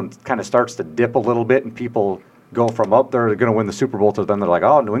New England kind of starts to dip a little bit and people go from up there, they're going to win the Super Bowl, to then they're like,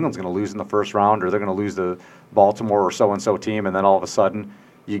 oh, New England's going to lose in the first round, or they're going to lose to Baltimore or so-and-so team, and then all of a sudden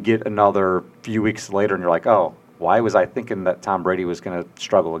you get another few weeks later and you're like, oh, why was I thinking that Tom Brady was going to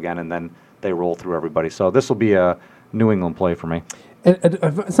struggle again, and then they roll through everybody. So this will be a New England play for me.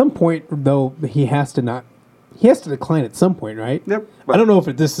 At some point, though, he has to decline at some point, right? Yep. I don't know if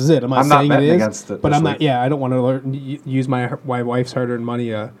this is it. I'm not saying betting it is, against it but I'm week. not. Yeah, I don't want to use my wife's hard-earned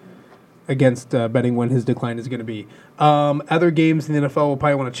money against betting when his decline is going to be. Other games in the NFL we'll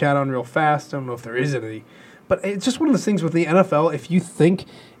probably want to chat on real fast. I don't know if there is any, but it's just one of those things with the NFL. If you think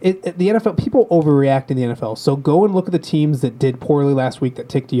the NFL, people overreact in the NFL. So go and look at the teams that did poorly last week that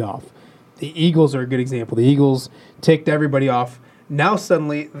ticked you off. The Eagles are a good example. The Eagles ticked everybody off. Now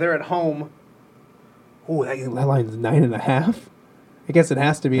suddenly they're at home. Oh, that line's 9.5. I guess it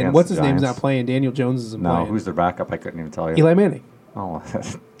has to be. And what's his name's not playing? Daniel Jones isn't playing. No, who's their backup? I couldn't even tell you. Eli Manning. Oh,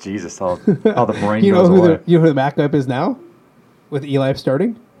 Jesus! How the brain you know goes away. You know who the backup is now? With Eli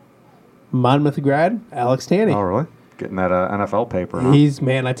starting, Monmouth grad Alex Tanny. Oh, really? Getting that NFL paper. Huh?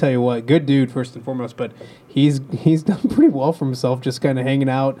 I tell you what, good dude first and foremost, but he's done pretty well for himself, just kind of hanging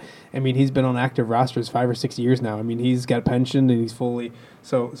out. I mean, he's been on active rosters 5 or 6 years now. I mean, he's got a pension and he's fully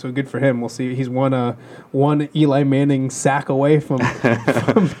so good for him. We'll see. He's one Eli Manning sack away from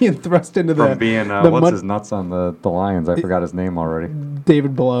being thrust into what's his nuts on the Lions? I forgot his name already.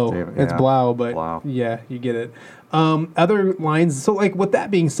 David Blow. It's Blau, but Blau. Yeah, you get it. Other lines. So, like, with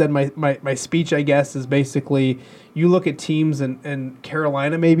that being said, my speech, I guess, is basically you look at teams and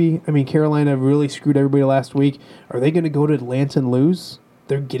Carolina maybe. I mean, Carolina really screwed everybody last week. Are they going to go to Atlanta and lose?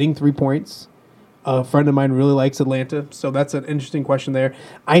 They're getting 3 points. A friend of mine really likes Atlanta, so that's an interesting question there.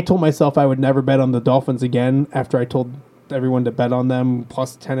 I told myself I would never bet on the Dolphins again after I told everyone to bet on them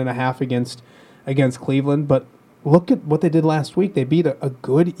plus 10.5 against Cleveland. But look at what they did last week. They beat a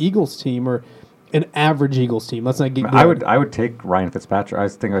good Eagles team, or an average Eagles team. Let's not get. I would take Ryan Fitzpatrick. I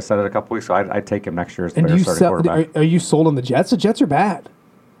think I said it a couple weeks ago. I'd take him next year as the Bears starting quarterback. Are you sold on the Jets? The Jets are bad.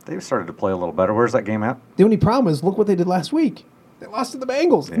 They've started to play a little better. Where's that game at? The only problem is look what they did last week. They lost to the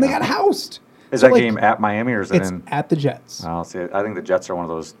Bengals and they got housed. Is that game at Miami or is it in? At the Jets. I'll see. I think the Jets are one of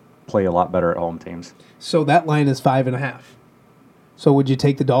those play a lot better at home teams. So that line is 5.5. So would you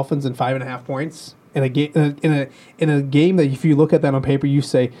take the Dolphins in 5.5 points in a game in a game that if you look at that on paper you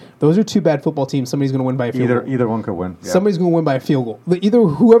say those are two bad football teams, somebody's going to win by a field goal. Either one could win. Yeah. Somebody's going to win by a field goal. Either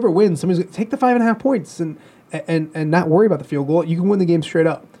whoever wins, somebody's going to take the 5.5 points and not worry about the field goal. You can win the game straight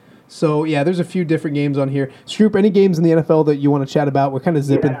up. So, yeah, there's a few different games on here. Stroop, any games in the NFL that you want to chat about? We're kind of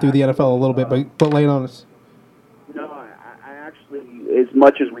zipping through the NFL a little bit, but lay it on us. No, I actually, as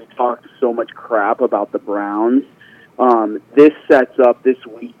much as we talked so much crap about the Browns, this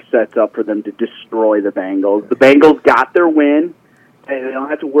week sets up for them to destroy the Bengals. The Bengals got their win. They don't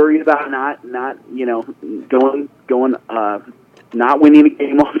have to worry about not winning a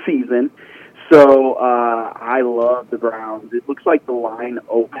game all season. So I love the Browns. It looks like the line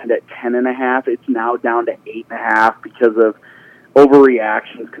opened at 10.5. It's now down to 8.5 because of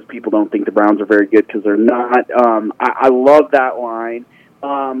overreactions. Because people don't think the Browns are very good because they're not. I love that line.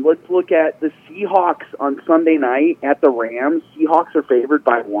 Let's look at the Seahawks on Sunday night at the Rams. Seahawks are favored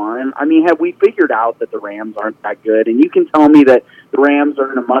by 1. I mean, have we figured out that the Rams aren't that good? And you can tell me that the Rams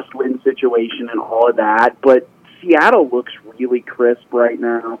are in a must-win situation and all of that, but Seattle looks really crisp right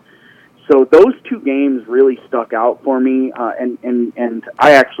now. So those two games really stuck out for me, and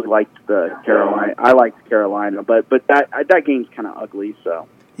I actually liked the Carolina. I liked Carolina, but that game's kind of ugly. So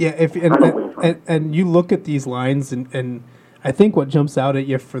yeah, and you look at these lines, and I think what jumps out at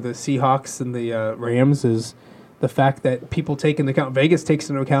you for the Seahawks and the Rams is the fact that people take into account, Vegas takes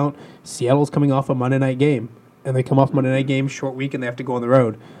into account, Seattle's coming off a Monday night game, and they come off Monday night game, short week, and they have to go on the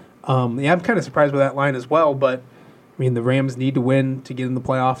road. Yeah, I'm kind of surprised by that line as well, but. I mean, the Rams need to win to get in the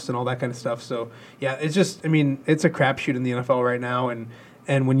playoffs and all that kind of stuff. So, yeah, it's just, I mean, it's a crapshoot in the NFL right now.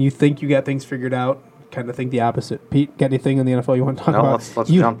 And when you think you got things figured out, kind of think the opposite. Pete, got anything in the NFL you want to talk about? Let's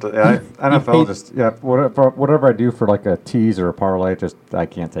jump to NFL. Whatever I do for like a tease or a parlay, I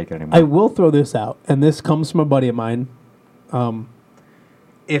can't take it anymore. I will throw this out, and this comes from a buddy of mine.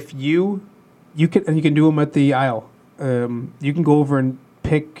 If you can, and you can do them at the aisle. You can go over and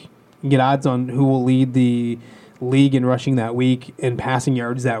pick and get odds on who will lead the league in rushing that week, in passing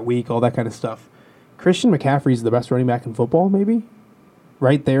yards that week, all that kind of stuff. Christian McCaffrey's the best running back in football, maybe?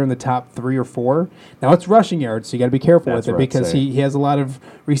 Right there in the top 3 or 4. Now, it's rushing yards, so you got to be careful with it because he has a lot of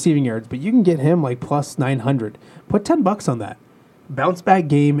receiving yards. But you can get him like plus 900. Put $10 on that. Bounce back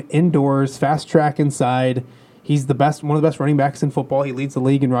game, indoors, fast track inside. He's one of the best running backs in football. He leads the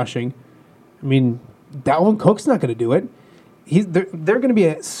league in rushing. I mean, Dalvin Cook's not going to do it. They're going to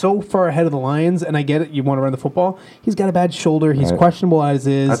be so far ahead of the Lions, and I get it. You want to run the football. He's got a bad shoulder. He's questionable as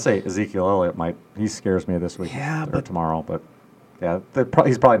is. I'd say Ezekiel Elliott he scares me this week or tomorrow, but yeah,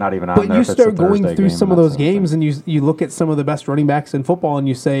 he's probably not even on there. But you start going through some of those games, and you look at some of the best running backs in football, and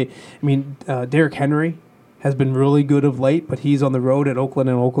you say, Derrick Henry has been really good of late, but he's on the road at Oakland,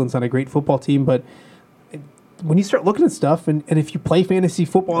 and Oakland's not a great football team, but when you start looking at stuff, and if you play fantasy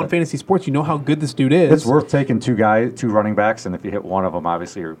football and fantasy sports, you know how good this dude is. It's worth taking two running backs, and if you hit one of them,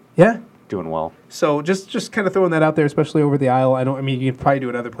 obviously you're doing well. So just kind of throwing that out there, especially over the aisle. You can probably do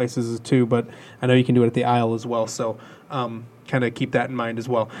it other places too, but I know you can do it at the aisle as well. So kind of keep that in mind as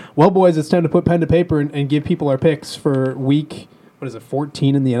well. Well, boys, it's time to put pen to paper and give people our picks for week,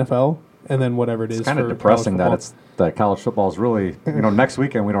 14 in the NFL, and then whatever it is. It's kind of depressing that college football is really, next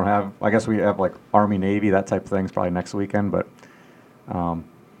weekend we don't have, I guess we have like Army, Navy, that type of things probably next weekend. But,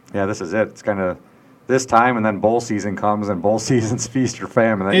 this is it. It's kind of this time, and then bowl season comes, and bowl season's feast your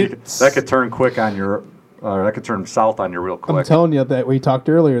fam. And then that could turn quick on your that could turn south on you real quick. I'm telling you that we talked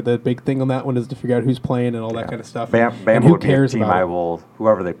earlier, the big thing on that one is to figure out who's playing and all that kind of stuff. Bama would be a team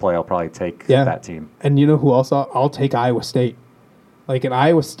whoever they play, I'll probably take that team. And you know who else? I'll take Iowa State. Like an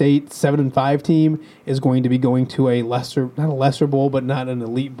Iowa State 7-5 team is going to be going to not a lesser bowl, but not an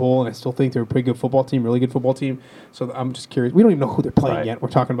elite bowl, and I still think they're a pretty good football team, really good football team. So I'm just curious. We don't even know who they're playing yet. We're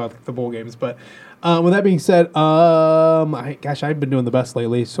talking about the bowl games. But with that being said, I've been doing the best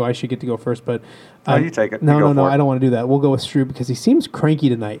lately, so I should get to go first. But you take it. No, I don't want to do that. We'll go with Stroop because he seems cranky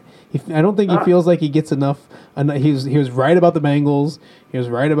tonight. I don't think he feels like he gets enough. He was right about the Bengals. He was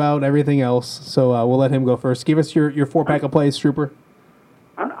right about everything else. So we'll let him go first. Give us your 4-pack of plays, Strooper.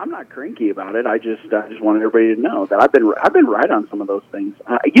 I'm not cranky about it. I just wanted everybody to know that I've been right on some of those things.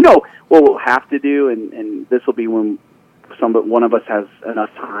 What we'll have to do, and this will be when one of us has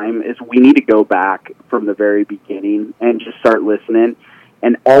enough time, is we need to go back from the very beginning and just start listening.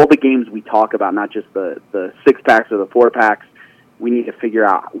 And all the games we talk about, not just the 6-packs or the 4-packs, we need to figure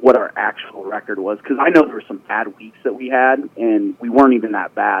out what our actual record was. Because I know there were some bad weeks that we had, and we weren't even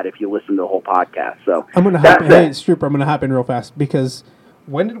that bad if you listen to the whole podcast. So I'm going to hop in. Hey, Strooper, I'm going to hop in real fast because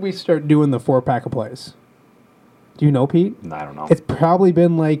when did we start doing the 4-pack of plays? Do you know, Pete? I don't know. It's probably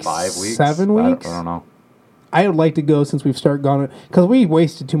been like 5 weeks? 7 weeks? I don't know. I would like to go since we've started gone, because we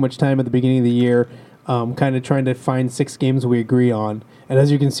wasted too much time at the beginning of the year kind of trying to find 6 games we agree on. And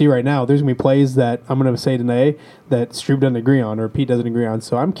as you can see right now, there's going to be plays that I'm going to say today that Stroop doesn't agree on or Pete doesn't agree on.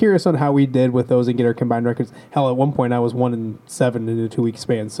 So I'm curious on how we did with those and get our combined records. Hell, at one point I was 1-7 in a 2-week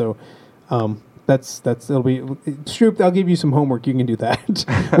span. So it'll be Stroop. I'll give you some homework. You can do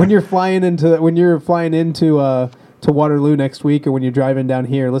that when you're flying into to Waterloo next week, or when you're driving down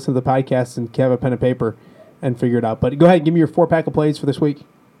here. Listen to the podcast and have a pen and paper and figure it out. But go ahead and give me your 4-pack of plays for this week.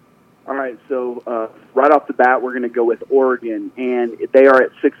 All right, so right off the bat, we're going to go with Oregon, and they are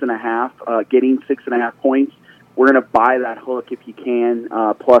at 6.5, getting 6.5 points. We're going to buy that hook if you can,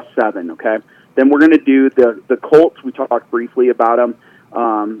 plus 7. Okay. Then we're going to do the Colts. We talked briefly about them.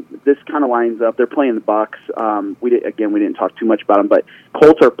 This kind of lines up. They're playing the Bucks. We didn't talk too much about them, but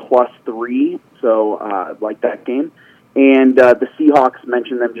Colts are plus 3, so like that game. And the Seahawks,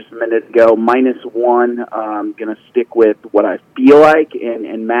 mentioned them just a minute ago, -1. I'm going to stick with what I feel like.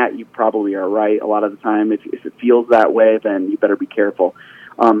 And Matt, you probably are right a lot of the time. If it feels that way, then you better be careful.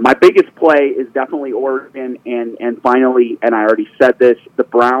 My biggest play is definitely Oregon. And finally, and I already said this, the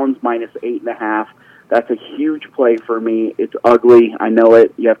Browns -8.5. That's a huge play for me. It's ugly. I know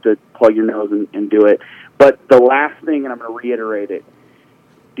it. You have to plug your nose and do it. But the last thing, and I'm going to reiterate it,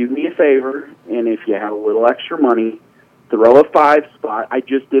 do me a favor, and if you have a little extra money, throw a 5 spot. I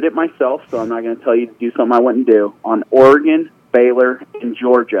just did it myself, so I'm not going to tell you to do something I wouldn't do, on Oregon, Baylor, and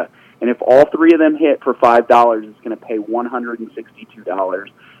Georgia. And if all 3 of them hit for $5, it's going to pay $162.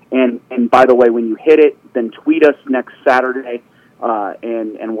 And by the way, when you hit it, then tweet us next Saturday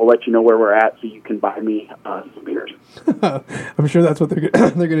and we'll let you know where we're at so you can buy me some beers. I'm sure that's what they're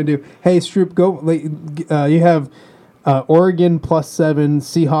going to do. Hey, Stroop, go. You have Oregon +7,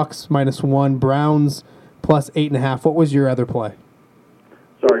 Seahawks -1, Browns +8.5. What was your other play?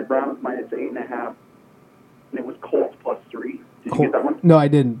 Sorry, Browns -8.5, and it was Colts +3. Did you get that one? No, I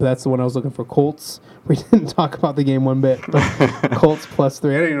didn't. But that's the one I was looking for. Colts. We didn't talk about the game one bit. But Colts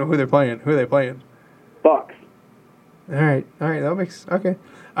 +3. I don't even know who they're playing. Who are they playing? Bucks. All right. That makes okay.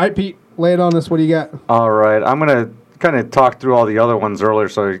 All right, Pete, lay it on us. What do you got? All right. I'm going to kind of talk through all the other ones earlier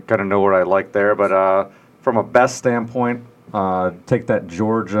so you kind of know what I like there. But from a best standpoint, take that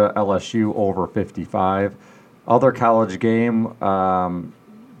Georgia LSU over 55. Other college game, UL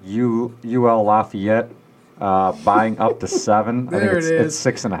Lafayette buying up to 7. I think it's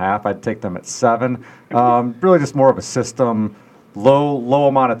 6.5. I'd take them at 7. Really just more of a system. Low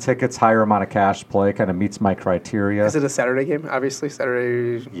amount of tickets, higher amount of cash play kind of meets my criteria. Is it a Saturday game? Obviously,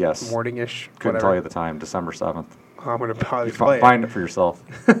 Saturday morning-ish. Couldn't tell you the time, December 7th. I'm going to probably play Find it for yourself.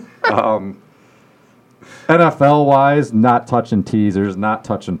 NFL-wise, not touching teasers, not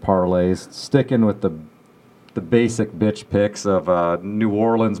touching parlays, sticking with the basic bitch picks of New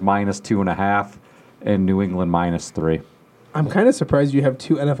Orleans -2.5 and New England -3. I'm kind of surprised you have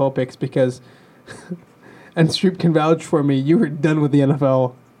 2 NFL picks because... And Stroop can vouch for me. You were done with the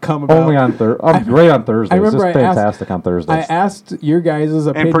NFL. Only on Thursday. I'm great on Thursdays. It's just fantastic on Thursdays. I asked your guys'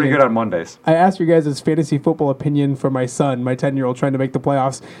 opinion. And pretty good on Mondays. I asked your guys' fantasy football opinion for my son, my 10-year-old, trying to make the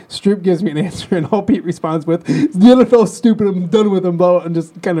playoffs. Stroop gives me an answer, and all Pete responds with, the NFL's stupid, I'm done with them, and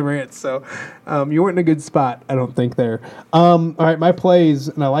just kind of rants. So you weren't in a good spot, I don't think, there. All right, my plays,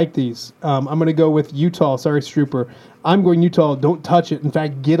 and I like these. I'm going to go with Utah. Sorry, Strooper. I'm going Utah. Don't touch it. In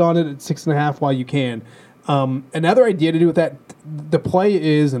fact, get on it at 6.5 while you can. Another idea to do with that, the play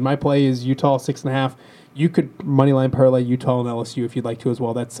is, and my play is Utah 6.5. You could moneyline parlay Utah and LSU if you'd like to as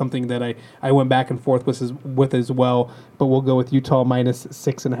well. That's something that I went back and forth with as well, but we'll go with Utah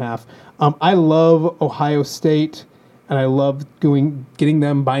 -6.5. I love Ohio State, and I love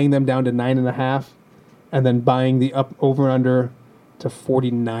buying them down to 9.5, and then buying the over/under to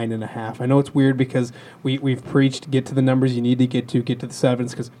 49.5. I know it's weird because we've preached get to the numbers you need to get to the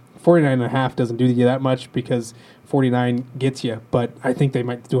sevens because 49.5 doesn't do you that much because 49 gets you, but I think they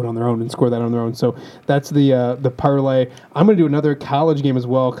might do it on their own and score that on their own. So that's the parlay. I'm going to do another college game as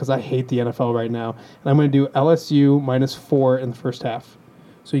well because I hate the NFL right now, and I'm going to do LSU -4 in the first half.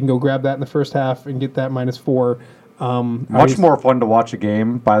 So you can go grab that in the first half and get that -4. Much more fun to watch a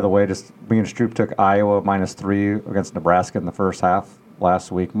game, by the way. Just me and Stroop took Iowa -3 against Nebraska in the first half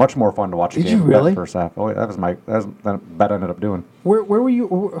last week. Much more fun to watch a game. Did you really? In the first half. Oh, yeah, that was the bet I ended up doing. Where were you?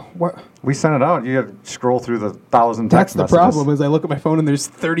 What? We sent it out. You had to scroll through the 1,000 text messages. That's the problem. Is I look at my phone and there's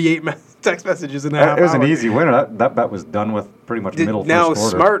 38 text messages in a half hour. It was an easy winner. That bet was done with pretty much middle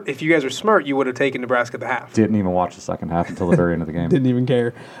first quarter. Now, if you guys are smart, you would have taken Nebraska at the half. Didn't even watch the second half until the very end of the game. Didn't even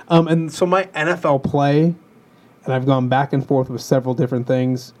care. And so my NFL play, and I've gone back and forth with several different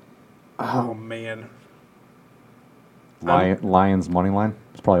things. Oh man. Lions money line.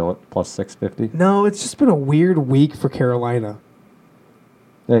 It's probably +650. No, it's just been a weird week for Carolina.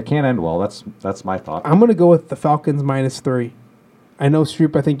 It can't end well. That's my thought. I'm going to go with the Falcons -3. I know,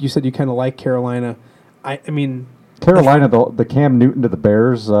 Stroop, I think you said you kind of like Carolina. I mean... Carolina, the Cam Newton to the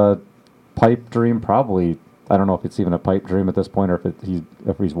Bears pipe dream, probably... I don't know if it's even a pipe dream at this point or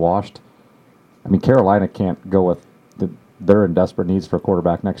if he's washed. I mean, Carolina can't go with... They're in desperate needs for a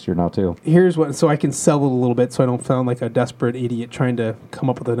quarterback next year now, too. Here's what... So I can sell it a little bit so I don't sound like a desperate idiot trying to come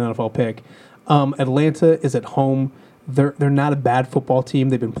up with an NFL pick. Atlanta is at home. They're not a bad football team.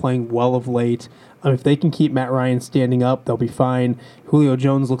 They've been playing well of late. If they can keep Matt Ryan standing up, they'll be fine. Julio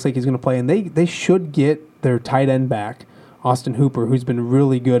Jones looks like he's going to play, and they should get their tight end back, Austin Hooper, who's been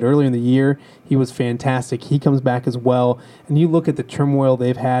really good. Earlier in the year, he was fantastic. He comes back as well. And you look at the turmoil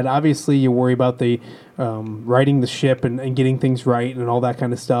they've had. Obviously, you worry about the righting the ship and getting things right and all that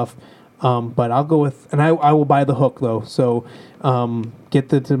kind of stuff. But I'll go with, and I will buy the hook though. So get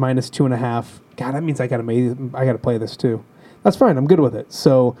to -2.5. God, that means I got to play this too. That's fine. I'm good with it.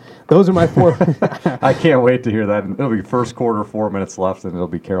 So those are my 4. I can't wait to hear that. It'll be first quarter, 4 minutes left, and it'll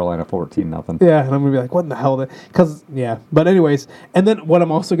be Carolina 14-0. Yeah, and I'm gonna be like, what in the hell? Because yeah. But anyways, and then what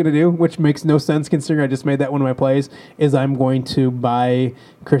I'm also gonna do, which makes no sense considering I just made that one of my plays, is I'm going to buy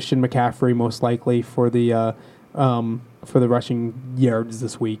Christian McCaffrey most likely for the rushing yards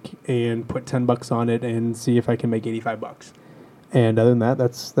this week and put $10 on it and see if I can make $85. And other than that,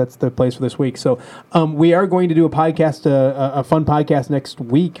 that's the place for this week. So we are going to do a podcast, a fun podcast next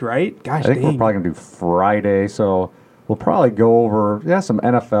week, right? Gosh, I think we're probably going to do Friday. So we'll probably go over, some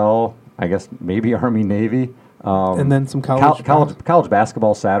NFL, I guess maybe Army, Navy. And then some college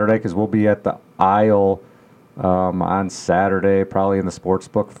basketball Saturday, because we'll be at the Isle on Saturday, probably in the sports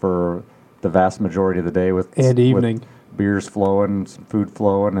book for the vast majority of the day with evening. Beers flowing, some food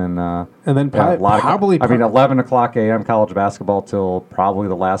flowing, and then probably 11 o'clock a.m. college basketball till probably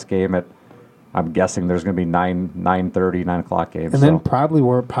the last game at, I'm guessing there's going to be 9:30, 9 o'clock games. And then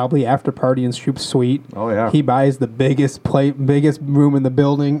probably after party in Stroop Suite. Oh yeah, he buys the biggest room in the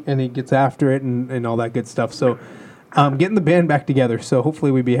building, and he gets after it and all that good stuff. So. Getting the band back together, so hopefully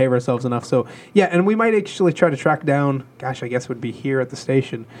we behave ourselves enough. So, yeah, and we might actually try to track down, I guess it would be here at the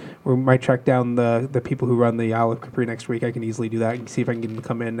station, we might track down the people who run the Olive Capri next week. I can easily do that and see if I can get them to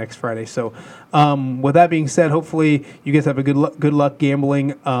come in next Friday. So, with that being said, hopefully you guys have a good luck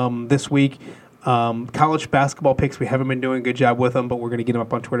gambling this week. College basketball picks, we haven't been doing a good job with them, but we're going to get them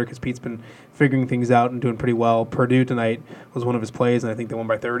up on Twitter because Pete's been figuring things out and doing pretty well. Purdue tonight was one of his plays, and I think they won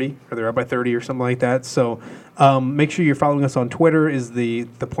by 30, or they're up by 30 or something like that. So make sure you're following us on Twitter is the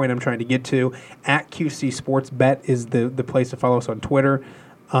point I'm trying to get to. At QC Sports Bet is the place to follow us on Twitter.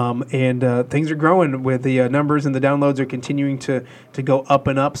 And things are growing with the numbers, and the downloads are continuing to go up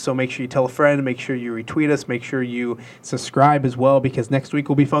and up. So make sure you tell a friend, make sure you retweet us, make sure you subscribe as well, because next week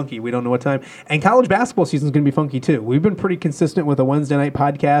will be funky. We don't know what time. And college basketball season is going to be funky too. We've been pretty consistent with a Wednesday night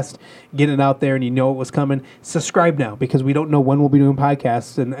podcast, getting it out there, and you know it was coming. Subscribe now, because we don't know when we'll be doing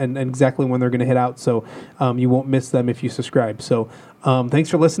podcasts and exactly when they're going to hit out. So you won't miss them if you subscribe. So thanks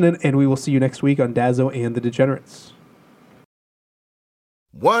for listening, and we will see you next week on Dazzo and the Degenerates.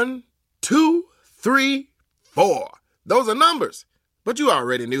 1, 2, 3, 4. Those are numbers, but you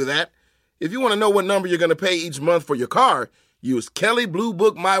already knew that. If you want to know what number you're going to pay each month for your car, use Kelley Blue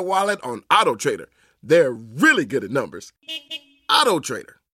Book My Wallet on Auto Trader. They're really good at numbers. Auto Trader.